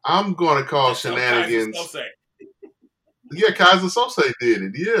 I'm going to call just tell Kaiser so shenanigans. say. Yeah, Kaiser Sose did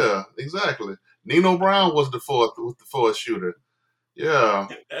it. Yeah, exactly. Nino Brown was the fourth shooter. Yeah,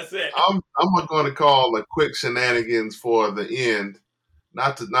 That's it. I'm going to call a quick shenanigans for the end,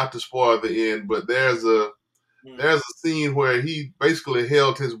 not to spoil the end, but Mm. there's a scene where he basically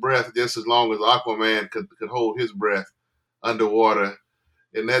held his breath just as long as Aquaman could hold his breath underwater,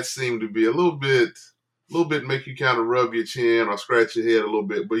 and that seemed to be a little bit make you kind of rub your chin or scratch your head a little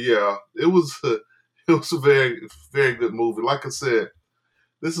bit. But yeah, it was a very, very good movie. Like I said,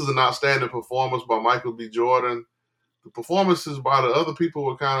 this is an outstanding performance by Michael B. Jordan. The performances by the other people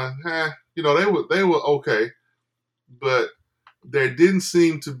were kind of, they were okay, but there didn't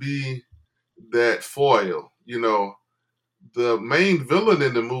seem to be that foil. The main villain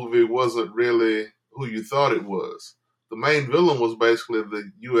in the movie wasn't really who you thought it was. The main villain was basically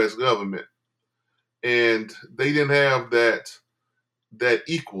the U.S. government, and they didn't have that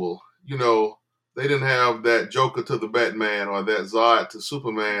equal. They didn't have that Joker to the Batman or that Zod to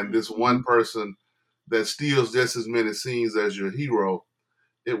Superman. Mm-hmm. This one person that steals just as many scenes as your hero.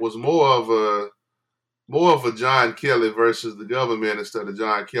 It was more of a John Kelly versus the government instead of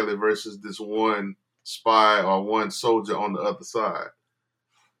John Kelly versus this one spy or one soldier on the other side.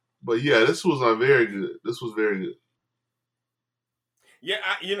 But yeah, this was very good. This was very good. Yeah,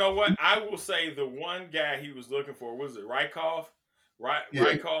 you know what? I will say the one guy he was looking for was it Rykov, right? Yeah,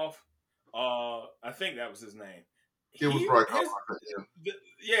 Rykov. I think that was his name. it was He right. his the,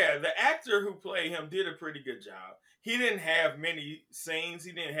 yeah, the actor who played him did a pretty good job. He didn't have many scenes.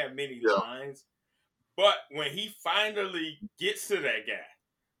 He didn't have many Yeah, lines. But when he finally gets to that guy,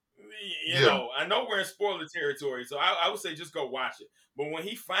 Yeah. I know we're in spoiler territory, so I would say just go watch it. But when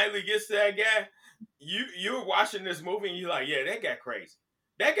he finally gets to that guy, you're watching this movie and you're like, yeah, that got crazy.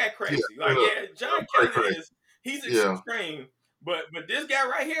 That got Yeah. crazy. Like, Straight up. yeah, John Cray Kelly cray. he's Yeah. extreme, but this guy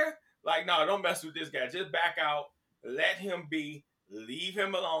right here, like, no, don't mess with this guy. Just back out, let him be, leave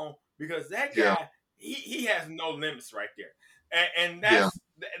him alone, because that Yeah. guy, he has no limits right there. And Yeah.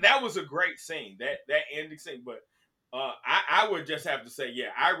 that was a great scene, that ending scene. But I would just have to say,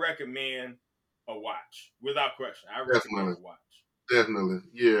 yeah, I recommend a watch without question. I recommend Definitely. a watch. Definitely.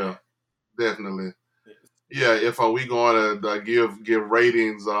 Yeah. Yeah. Definitely. Yeah. If we going to give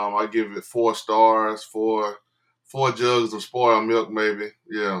ratings, I give it 4 stars, four jugs of spoiled milk, maybe.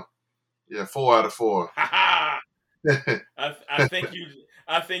 Yeah. Yeah. 4 out of 4. I think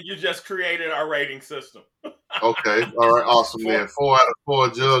you just created our rating system. Okay. All right. Awesome. four Then 4 out of 4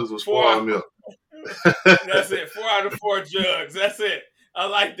 jugs of four. spoiled milk. That's it. 4 out of 4 jugs. That's it. I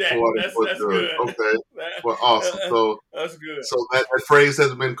like that. 4 out of 4 That's jugs. good. Okay. Well, awesome. That's good. So that phrase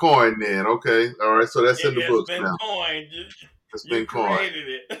has been coined then. Okay. All right. So that's in the It's books been now. coined. It's You been coined.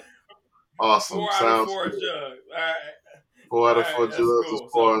 created it. Awesome. Four out of Sounds four good. jugs. All right. 4 All out of 4 right. jugs That's of cool. So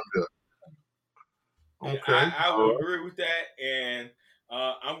spoiled milk. Okay. I All will right. agree with that, and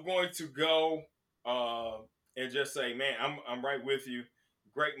I'm going to go and just say, man, I'm right with you.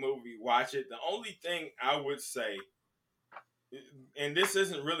 Great movie. Watch it. The only thing I would say, and this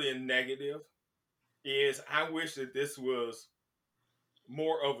isn't really a negative, is I wish that this was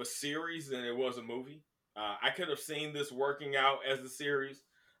more of a series than it was a movie. I could have seen this working out as a series,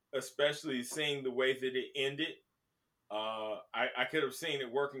 especially seeing the way that it ended. I could have seen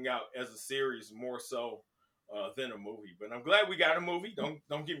it working out as a series more so than a movie. But I'm glad we got a movie.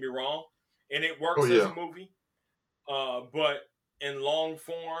 Don't get me wrong, and it Oh works as yeah. a movie. But in long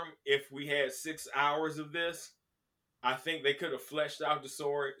form, if we had 6 hours of this, I think they could have fleshed out the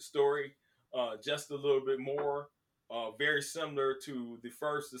story just a little bit more. Very similar to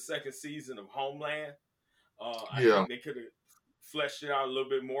the second season of Homeland. I Yeah. think they could have fleshed it out a little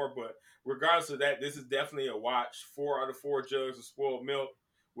bit more, but regardless of that, this is definitely a watch. 4 out of 4 jugs of spoiled milk.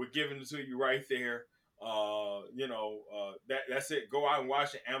 We're giving it to you right there. That's it. Go out and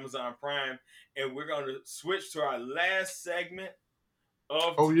watch it, Amazon Prime, and we're going to switch to our last segment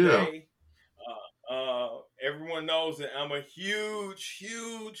of Oh yeah. today. Everyone knows that I'm a huge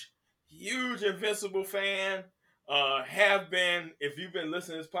Invincible fan. Have been, if you've been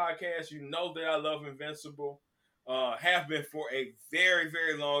listening to this podcast, you know that I love Invincible. Have been for a very,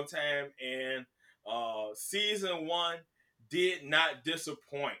 very long time. And season 1 did not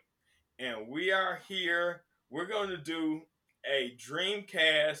disappoint. And we are here. We're going to do a dream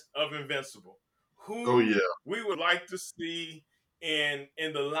cast of Invincible. Oh Who yeah. we would like to see in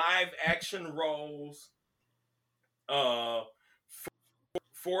the live action roles uh,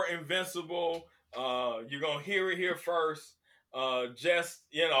 for Invincible. You're gonna hear it here first. I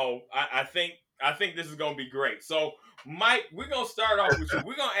think this is gonna be great. So, Mike, we're gonna start off with you.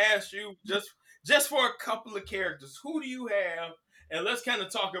 We're gonna ask you just for a couple of characters. Who do you have? And let's kind of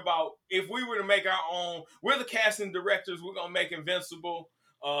talk about if we were to make our own. We're the casting directors. We're gonna make Invincible.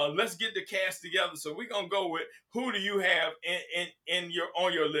 Let's get the cast together. So we're gonna go with who do you have in your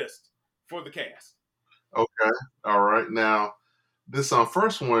on your list for the cast? Okay. All right. Now, this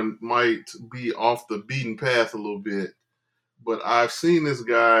first one might be off the beaten path a little bit, but I've seen this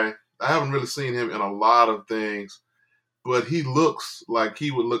guy. I haven't really seen him in a lot of things, but he looks like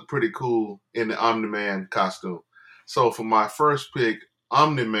he would look pretty cool in the Omni-Man costume. So for my first pick,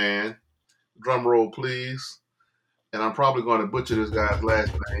 Omni-Man, drum roll please, and I'm probably going to butcher this guy's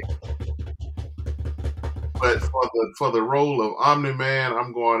last name, but for the role of Omni-Man,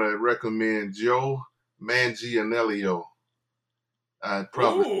 I'm going to recommend Joe Manganiello. I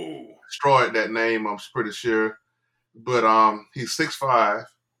probably Ooh. destroyed that name, I'm pretty sure. But he's 6'5".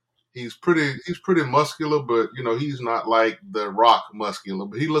 He's pretty muscular, but he's not like the Rock muscular.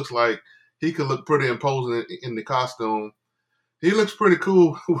 But he looks like he could look pretty imposing in the costume. He looks pretty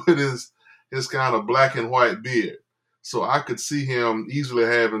cool with his kind of black and white beard. So I could see him easily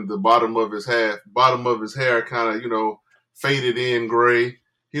having the bottom of his hair kind of faded in gray.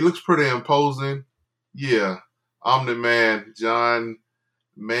 He looks pretty imposing. Yeah, Omni Man, John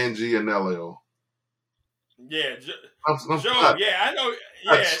Manganiello. Yeah, Not, Joe. Yeah, I know.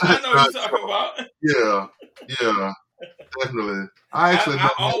 not, Yeah, I not, know not you're talking sure. about. Yeah, yeah, definitely. I actually know I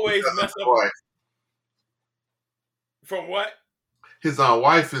him always because of mess his up wife. from what? His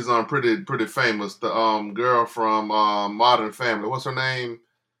wife is pretty famous. The girl from Modern Family. What's her name?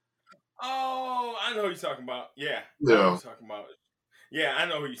 Oh, I know who you're talking about. Yeah, I know who Yeah, you're talking about. Yeah, I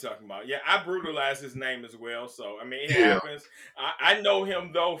know who you're talking about. Yeah, I brutalized his name as well. So I mean, it Yeah, happens. I know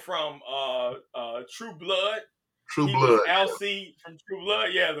him though from True Blood. True He was Blood. Alcide from True Blood.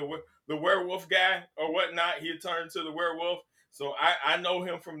 Yeah, the werewolf guy or whatnot. He turned into the werewolf. So I know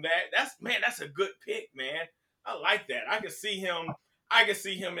him from that. That's a good pick, man. I like that. I can see him. I can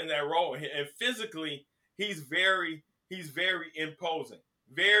see him in that role. And physically, he's very imposing.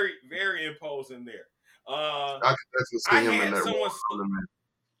 Very imposing there. I can definitely I see him in had that someone. role. Man.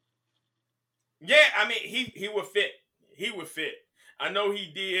 Yeah, I mean he would fit. He would fit. I know he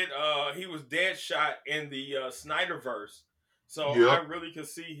did. He was Deadshot in the Snyderverse, so I Yep. really could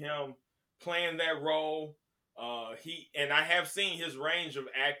see him playing that role. He and I have seen his range of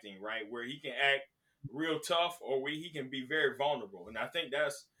acting, right, where he can act real tough or where he can be very vulnerable, and I think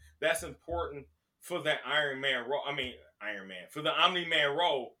that's important for that Iron Man role. I mean Iron Man for the Omni Man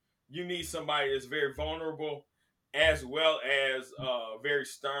role. You need somebody that's very vulnerable as well as very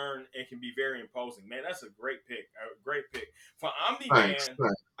stern and can be very imposing. Man, that's a great pick. A great pick. For Omni Thanks. Man,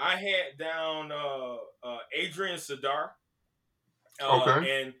 Thanks. I had down Adrian Sadar,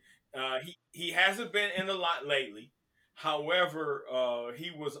 Okay. and he hasn't been in a lot lately. However,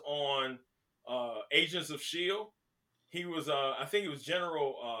 he was on Agents of Shield. He was, I think it was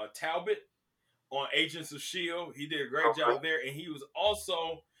General Talbot on Agents of Shield. He did a great Okay. job there, and he was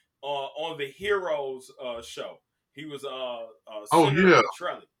also on the Heroes show. He was Oh Senator yeah,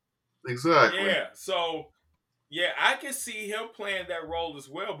 Petrelli. exactly. Yeah, so yeah, I can see him playing that role as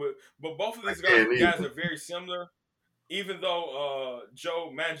well. But both of I these can't guys either. are very similar. Even though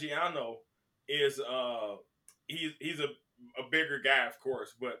Joe Manganiello is he's a bigger guy, of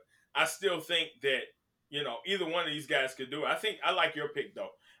course, but I still think that either one of these guys could do it. I think I like your pick though.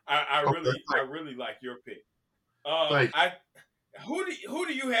 Okay. I really like your pick. Thank I who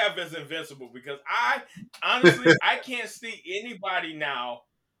do you have as invincible? Because I honestly I can't see anybody now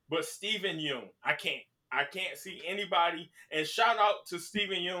but Stephen Young. I can't see anybody. And shout out to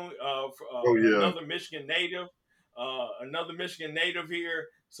Stephen Young, you. Oh yeah. another Michigan native here.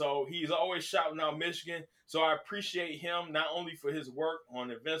 So he's always shouting out Michigan. So I appreciate him not only for his work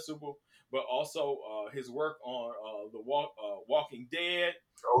on Invincible, but also his work on Walking Dead.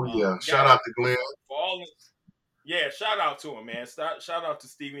 Oh yeah. Shout Guy out to Glenn. for all yeah, shout out to him, man. Shout out to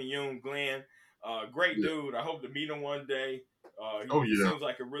Stephen Young, Glenn. Great Yeah. dude. I hope to meet him one day. Oh He yeah. seems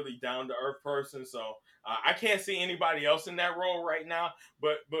like a really down to earth person. So I can't see anybody else in that role right now.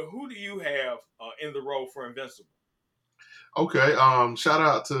 But who do you have in the role for Invincible? Okay. Shout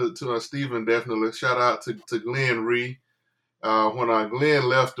out to Stephen definitely. Shout out to Glenn Ree. When Glenn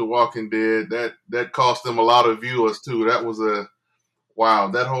left The Walking Dead, that cost them a lot of viewers too. That was a wow.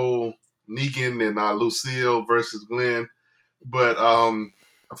 That whole Negan and Lucille versus Glenn. But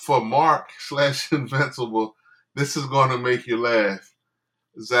for Mark / Invincible, this is going to make you laugh.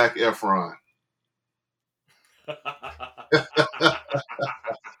 Zac Efron.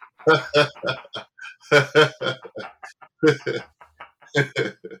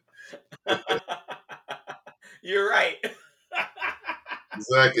 You're right.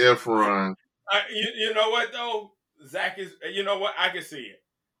 Zac Efron. You know what though? Zach is. You know what? I can see it.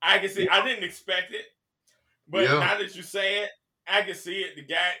 I can see. Yeah, I didn't expect it, but yeah, now that you say it, I can see it.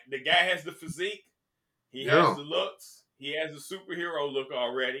 The guy has the physique. He has yeah. the looks. He has the superhero look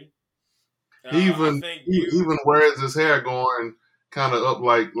already. He I even think he you. even wears his hair going kind of up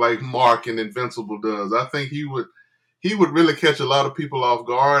like Mark and Invincible does. I think he would really catch a lot of people off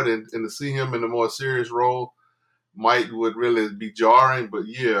guard, and to see him in a more serious role would really be jarring. But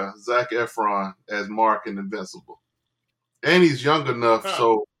yeah, Zac Efron as Mark and Invincible, and he's young enough, Huh.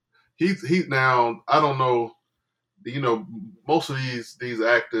 so he now I don't know. Most of these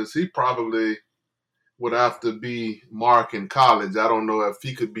actors, he probably would have to be Mark in college. I don't know if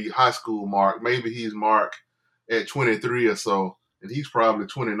he could be high school Mark. Maybe he's Mark at 23 or so, and he's probably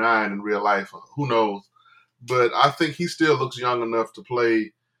 29 in real life. Who knows? But I think he still looks young enough to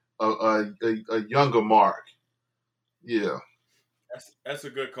play a younger Mark. Yeah, That's a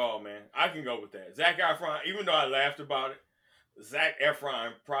good call, man. I can go with that. Zach Efron, even though I laughed about it, Zach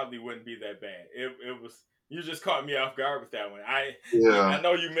Efron probably wouldn't be that bad. It was you just caught me off guard with that one. yeah, I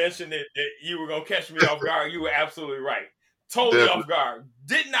know you mentioned it that you were gonna catch me off guard. You were absolutely right. Totally definitely. off guard.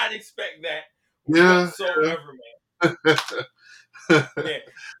 Did not expect that Yeah, whatsoever, man. Man,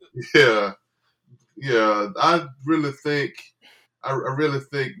 yeah, yeah. I really think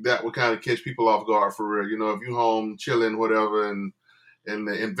that would kind of catch people off guard for real. If you home chilling, whatever, and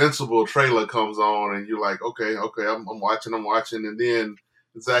the Invincible trailer comes on, and you're like, okay, I'm watching, and then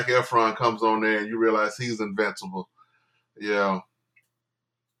Zac Efron comes on there, and you realize he's Invincible. Yeah,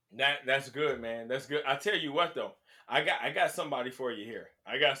 that's good, man. That's good. I tell you what though, I got somebody for you here.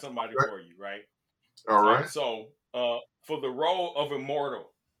 I got somebody Okay. for you, right? All All right. right. So for the role of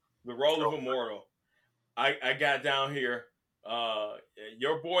Immortal, the role of Immortal, I got down here uh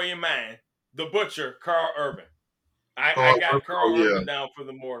your boy and mine, the Butcher, Carl Urban. I Carl got Urban. Oh Carl yeah. Urban down for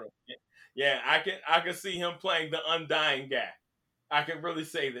the Mortal. Yeah, I can see him playing the undying guy. I can really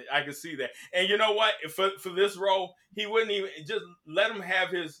say that. I can see that. And you know what? For this role, he wouldn't even just let him have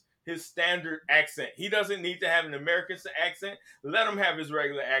his standard accent. He doesn't need to have an American accent. Let him have his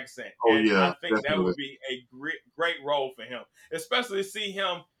regular accent. Oh And I yeah. think that Definitely. would be a great role for him, especially see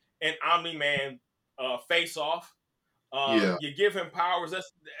him in Omni Man face off. Yeah. You give him powers.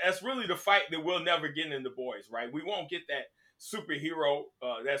 That's really the fight that we'll never get in the boys, right? We won't get that superhero,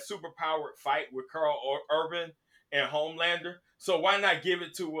 that superpowered fight with Carl Urban and Homelander. So why not give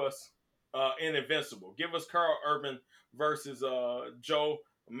it to us in Invincible? Give us Carl Urban versus Joe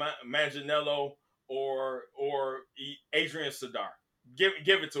Manganiello or Adrian Sadar. Give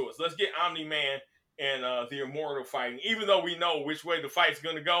it to us. Let's get Omni Man and the Immortal fighting. Even though we know which way the fight's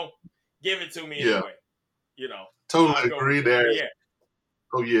gonna go, give it to me Yeah. anyway. You know, Totally I'll go with agree. that. But yeah,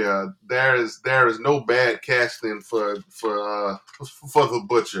 Oh yeah, there is no bad casting for the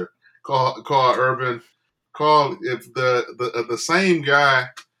Butcher. Carl Urban. Carl, if the same guy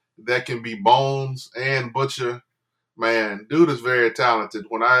that can be Bones and Butcher, man, dude is very talented.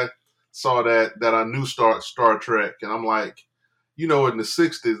 When I saw that I knew Star Trek, and I'm like, in the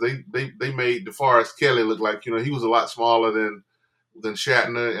 '60s they made DeForest Kelly look like he was a lot smaller than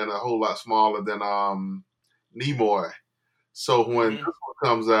Shatner and a whole lot smaller than Nimoy. So when this mm-hmm. one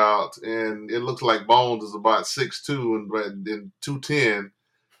comes out and it looks like Bones is about 6'2" and 210,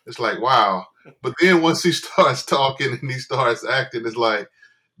 it's like wow. But then once he starts talking and he starts acting, it's like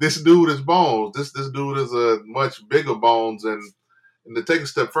this dude is Bones. This dude is a much bigger Bones. And to take a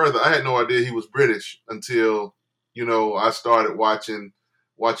step further, I had no idea he was British until I started watching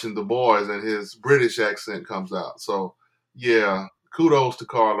The Boys and his British accent comes out. So yeah, kudos to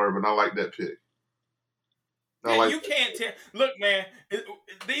Carl Urban. I like that pick. I Yeah, like you can't tell. Look, man,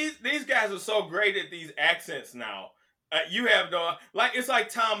 these guys are so great at these accents now. You have no like. It's like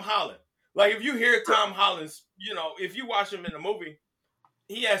Tom Holland. Like if you hear Tom Holland's, if you watch him in a movie,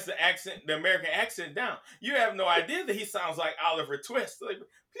 he has the American accent down. You have no idea that he sounds like Oliver Twist. Like,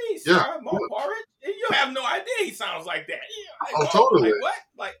 please, yeah. sir, more porridge. You have no idea he sounds like that. Yeah, like, Oh, whoa, totally, like what?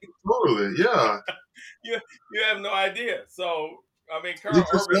 Like totally, yeah. you, you have no idea. So I mean, Carl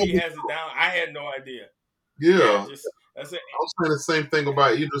Idris Urban, he Elba, has it down. I had no idea. Yeah, yeah. just that's it. I was saying the same thing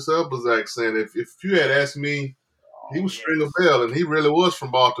about Idris Elba's accent. If you had asked me, he Oh was Stringer yes. Bell, and he really was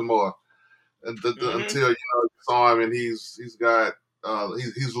from Baltimore. Mm-hmm. Until you saw him, and he's got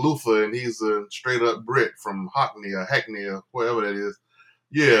he's Luther, and he's a straight up Brit from Hackney, or wherever that is.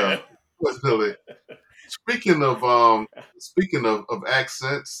 Yeah, Yeah. definitely. Speaking of of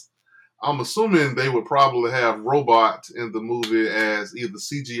accents, I'm assuming they would probably have Robot in the movie as either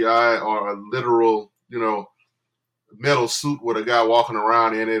CGI or a literal, metal suit with a guy walking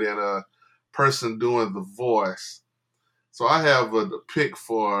around in it and a person doing the voice. So I have a pick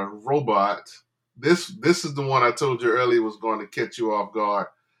for Robot. This is the one I told you earlier was going to catch you off guard.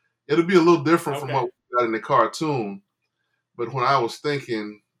 It'll be a little different from Okay. what we got in the cartoon, but when I was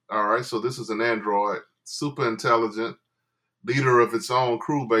thinking, all right, so this is an android, super intelligent, leader of its own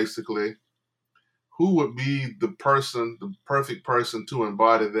crew, basically. Who would be the perfect person to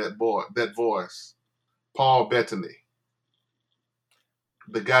embody that voice? Paul Bettany,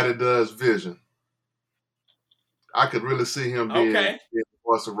 the guy that does Vision. I could really see him being Okay. the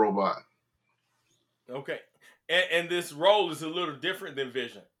voice of Robot. Okay. And this role is a little different than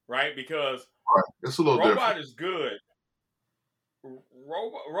Vision, right? Because Right. It's a little different. Robot is good.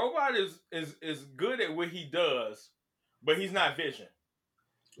 Robot is good at what he does, but he's not Vision.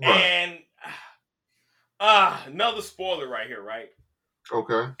 Right. And another spoiler right here, right?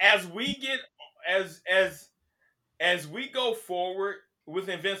 Okay. As we get as as we go forward with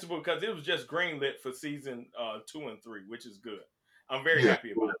Invincible, because it was just greenlit for season 2 and 3, which is good. I'm very Yeah.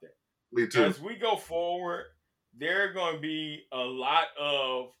 happy about that. Me too. As we go forward, there are going to be a lot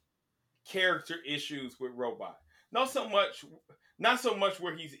of character issues with Robot. Not so much, not so much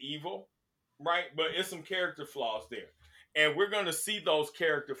where he's evil, right? But it's some character flaws there, and we're going to see those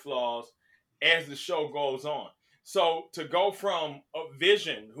character flaws as the show goes on. So to go from a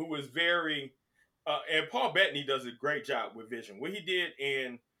Vision who is very, and Paul Bettany does a great job with Vision. What he did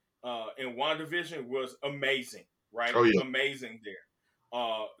in WandaVision was amazing, right? Oh yeah. Amazing there.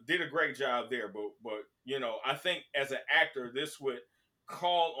 Did a great job there, but I think as an actor, this would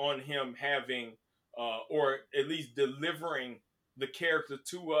call on him having or at least delivering the character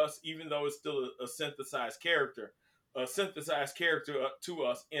to us, even though it's still a synthesized character, a synthesized character to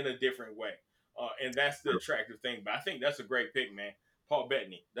us in a different way, and that's the attractive thing. But I think that's a great pick, man. Paul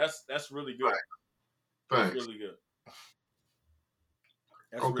Bettany. That's really good. That's Thanks. really good.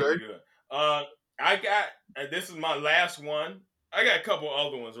 That's Okay. really good. Uh, I got this is my last one. I got a couple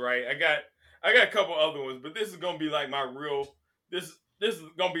other ones, right? I got a couple other ones, but this is gonna be like my real. This is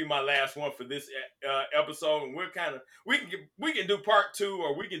gonna be my last one for this episode, and we can do part two,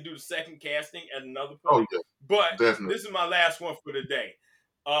 or we can do the second casting at another Oh point. yeah, But definitely. this is my last one for the day.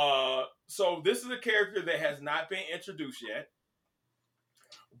 So this is a character that has not been introduced yet,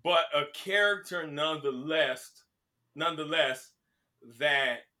 but a character nonetheless,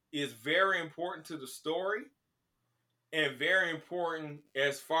 that is very important to the story and very important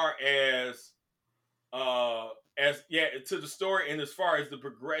uh as yeah to the story and as far as the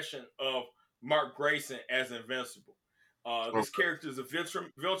progression of Mark Grayson as Invincible. This Okay. character is a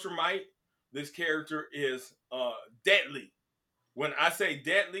Viltrumite. This character is deadly. When I say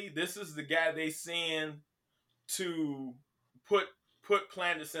deadly, this is the guy they send to put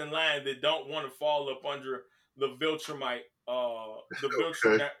planets in line that don't want to fall up under the Viltrumite Okay.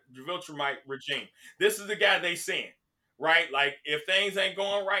 the Viltrumite regime. This is the guy they send, right? Like if things ain't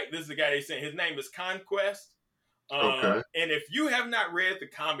going right, this is the guy they send. His name is Conquest. Okay. And if you have not read the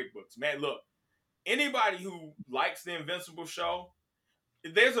comic books, man, look, anybody who likes the Invincible show,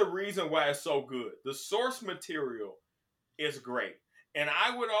 there's a reason why it's so good. The source material is great. And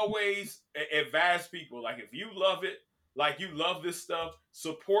I would always advise people, like, if you love it, like you love this stuff,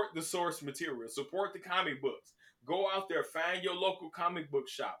 support the source material, support the comic books. Go out there, find your local comic book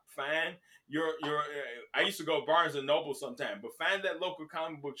shop. Find your. I used to go Barnes and Noble sometime, but find that local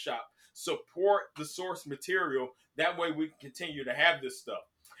comic book shop. Support the source material. That way, we can continue to have this stuff.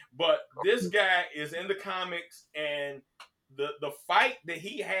 But this guy is in the comics, and the fight that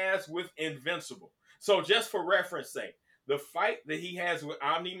he has with Invincible. So, just for reference sake, the fight that he has with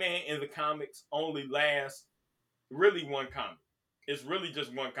Omni Man in the comics only lasts really one comic. It's really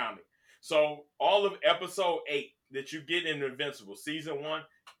just one comic. So all of episode 8 that you get in Invincible season 1,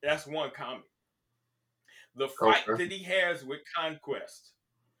 that's one comic. The fight Okay. that he has with Conquest,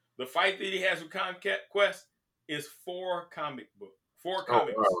 the fight that he has with Conquest is four Oh comics.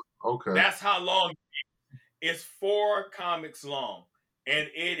 wow. Okay. That's how long it's 4 comics long, and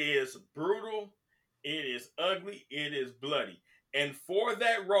it is brutal. It is ugly. It is bloody. And for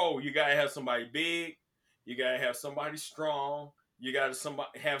that role, you gotta have somebody big. You gotta have somebody strong. You gotta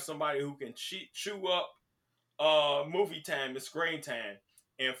have somebody who can chew up movie time and screen time.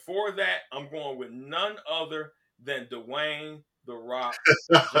 And for that, I'm going with none other than Dwayne the Rock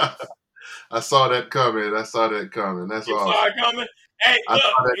Johnson. I saw that coming. I saw that coming. That's You saw awesome. it coming. Hey, I look,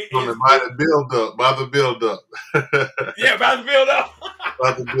 saw that coming by the build up. By the build up. yeah, about to build up.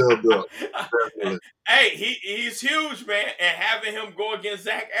 By the build up. Definitely. Hey, he's huge, man, and having him go against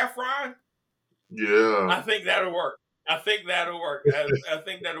Zac Efron, Yeah. I think that'll work. I think that'll work. I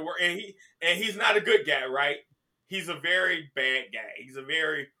think that'll work. And he's not a good guy, right? He's a very bad guy. He's a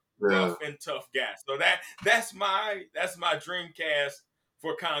very Yeah. rough and tough guy. So that's my dream cast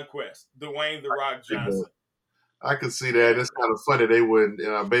for Conquest, Dwayne the Rock Johnson. I can see that. It's kind of funny they wouldn't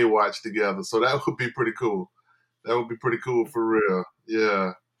Baywatch together. So that would be pretty cool. That would be pretty cool for real.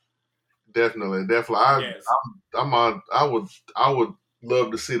 Yeah. Definitely. Yes. I'm on. I would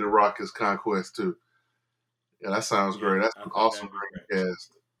love to see the Rock as Conquest too. Yeah, that sounds Yeah, great. That's I an think awesome that'd be great. dream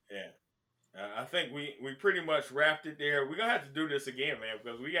cast. Yeah. I think we pretty much wrapped it there. We're gonna have to do this again, man,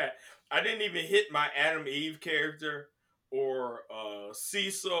 because I didn't even hit my Adam Eve character or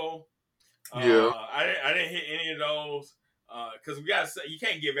Cecil. Yeah. I didn't hit any of those because we got to say you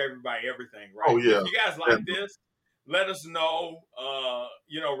can't give everybody everything, Oh right? But yeah. if you guys like this, let us know.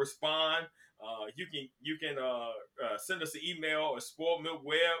 Respond. You can send us an email at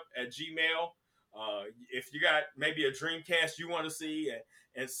spoiledmilkweb@gmail. If you got maybe a Dreamcast you want to see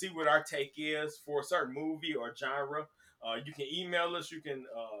and see what our take is for a certain movie or genre, you can email us. You can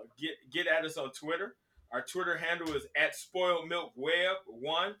get at us on Twitter. Our Twitter handle is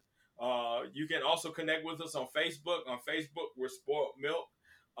 @spoiledmilkweb1. You can also connect with us on Facebook. On Facebook, we're Spoiled Milk.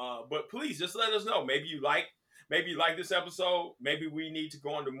 But please just let us know. Maybe you like this episode. Maybe we need to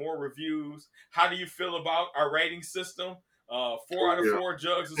go into more reviews. How do you feel about our rating system? 4 out of 4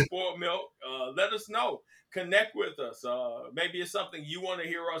 jugs of spoiled milk. Let us know. Connect with us. Maybe it's something you want to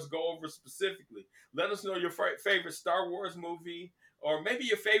hear us go over specifically. Let us know your favorite Star Wars movie, or maybe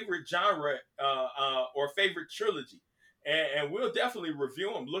your favorite genre or favorite trilogy, and we'll definitely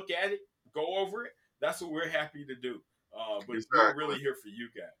review them, look at it, go over it. That's what we're happy to do. But we're Exactly. really here for you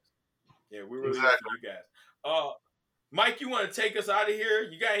guys. Yeah, we're really here for Exactly. you guys. Mike, you want to take us out of here?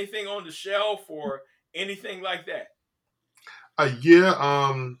 You got anything on the shelf or anything like that?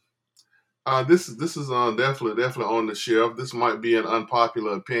 Yeah. This is definitely on the shelf. This might be an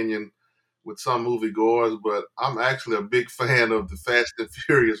unpopular opinion with some moviegoers, but I'm actually a big fan of the Fast and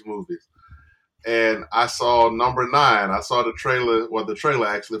Furious movies. And I saw number 9. I saw the trailer, the trailer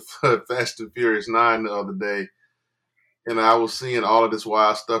actually for Fast and Furious 9 the other day, and I was seeing all of this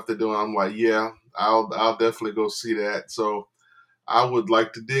wild stuff they're doing. I'm like, yeah, I'll definitely go see that. So I would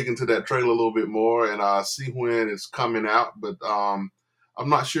like to dig into that trailer a little bit more and see when it's coming out. But I'm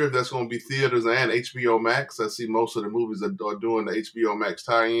not sure if that's going to be theaters and HBO Max. I see most of the movies that are doing the HBO Max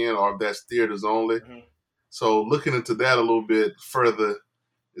tie-in, or if that's theaters only. Mm-hmm. So looking into that a little bit further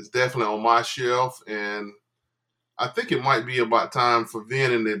is definitely on my shelf. And I think it might be about time for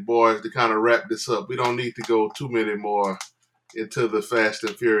Vin and the boys to kind of wrap this up. We don't need to go too many more into the Fast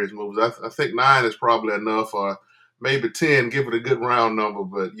and Furious movies. I think 9 is probably enough, or maybe 10. Give it a good round number,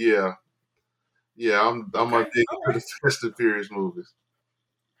 but yeah, I'm Okay. addicted All to right. the Fast and Furious movies.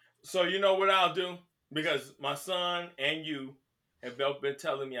 So you know what I'll do, because my son and you have both been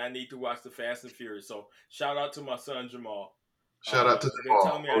telling me I need to watch the Fast and Furious. So shout out to my son Jamal. Shout out to Been Jamal.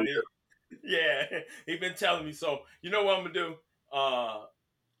 telling me I need. Yeah, he been telling me. So you know what I'm gonna do?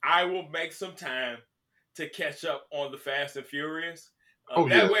 I will make some time to catch up on the Fast and Furious.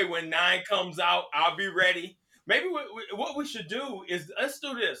 That way, when 9 comes out, I'll be ready. Maybe what we should do is let's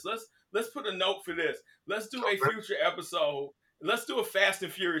do this. Let's put a note for this. Let's do a future episode. Let's do a Fast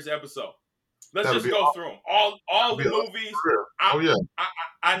and Furious episode. Let's That'll just be go awesome. through them. All the movies.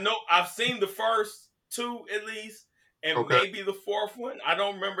 I know I've seen the first 2 at least, and maybe the 4th one. I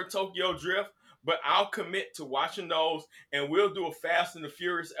don't remember Tokyo Drift, but I'll commit to watching those, and we'll do a Fast and the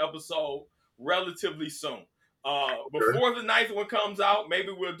Furious episode relatively soon. Before the 9th one comes out,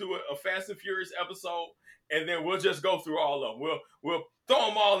 maybe we'll do a Fast and Furious episode, and then we'll just go through all of them. We'll throw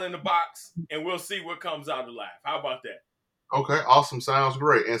them all in the box, and we'll see what comes out alive. How about that? Okay, awesome. Sounds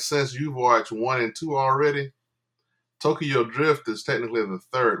great. And since you've watched 1 and 2 already, Tokyo Drift is technically the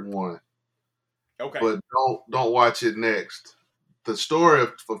 3rd one. Okay. But don't watch it next. The story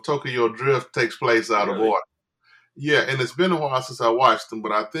of Tokyo Drift takes place out of order. Yeah, and it's been a while since I watched them,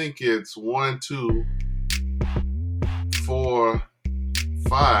 but I think it's 1, 2, 4,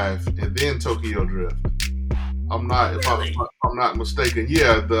 5, and then Tokyo Drift. I'm not if I'm not mistaken.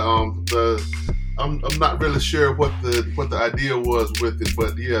 Yeah, I'm not really sure what the idea was with it,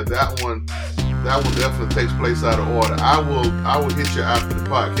 but yeah, that one definitely takes place out of order. I will hit you after the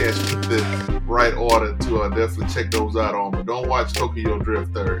podcast with the right order to definitely check those out on, but don't watch Tokyo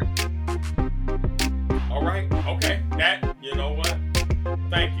Drift 3rd. All right, okay, you know what?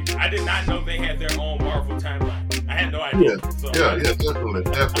 Thank you. I did not know they had their own Marvel timeline. I had no idea. Yeah, definitely.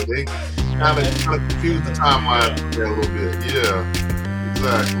 They kind of confused the timeline there a little bit. Yeah,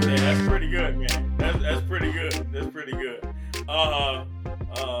 exactly. Yeah, that's pretty good, man. That's pretty good. That's pretty good. I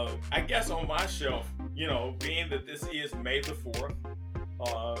guess on my shelf, being that this is May the 4th,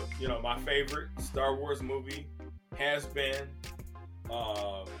 my favorite Star Wars movie has been,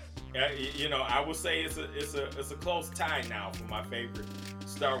 I would say it's a close tie now for my favorite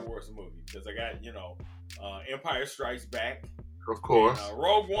Star Wars movie, because I got Empire Strikes Back. Of course. And,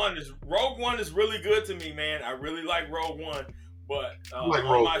 Rogue One is really good to me, man. I really like Rogue One, but on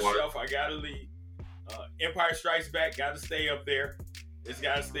my shelf I gotta leave Empire Strikes Back. Got to stay up there. It's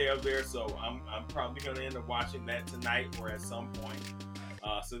got to stay up there. So I'm probably gonna end up watching that tonight or at some point.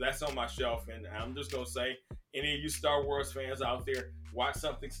 So that's on my shelf, and I'm just gonna say, any of you Star Wars fans out there, watch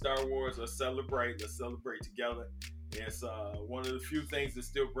something Star Wars. Let's celebrate together. It's one of the few things that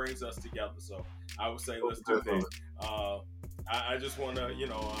still brings us together. So I would say let's do that. I just want to,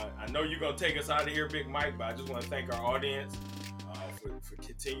 I know you're going to take us out of here, Big Mike, but I just want to thank our audience for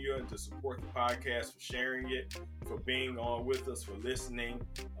continuing to support the podcast, for sharing it, for being on with us, for listening.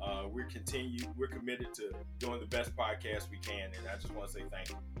 We're committed to doing the best podcast we can, and I just want to say thank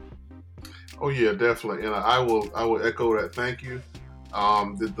you. Oh yeah, definitely, and I will echo that. Thank you.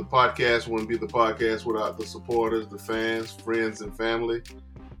 The podcast wouldn't be the podcast without the supporters, the fans, friends, and family.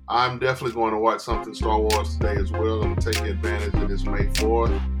 I'm definitely going to watch something Star Wars today as well. I'm taking advantage of this May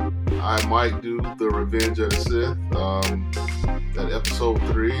 4th. I might do the Revenge of the Sith, that episode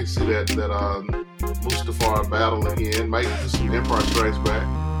 3. See that Mustafar battle again. Might do some Empire Strikes Back.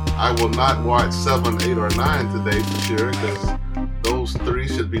 I will not watch 7, 8, or 9 today for sure, because those 3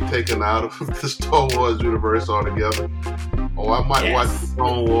 should be taken out of the Star Wars universe altogether. Or I might watch the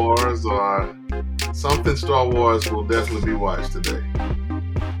Clone Wars, or something Star Wars will definitely be watched today.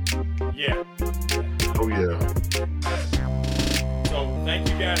 Yeah. Oh yeah. So thank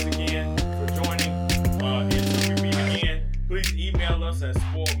you guys again for joining. Until we meet again, please email us at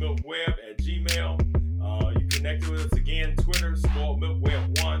spoiledmilkweb@gmail.com. You connected with us again, Twitter, Spoiled Milk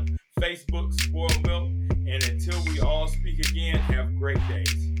Web 1, Facebook Spoiled Milk. And until we all speak again, have great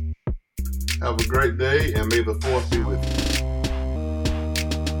days. Have a great day, and may the 4th be with you.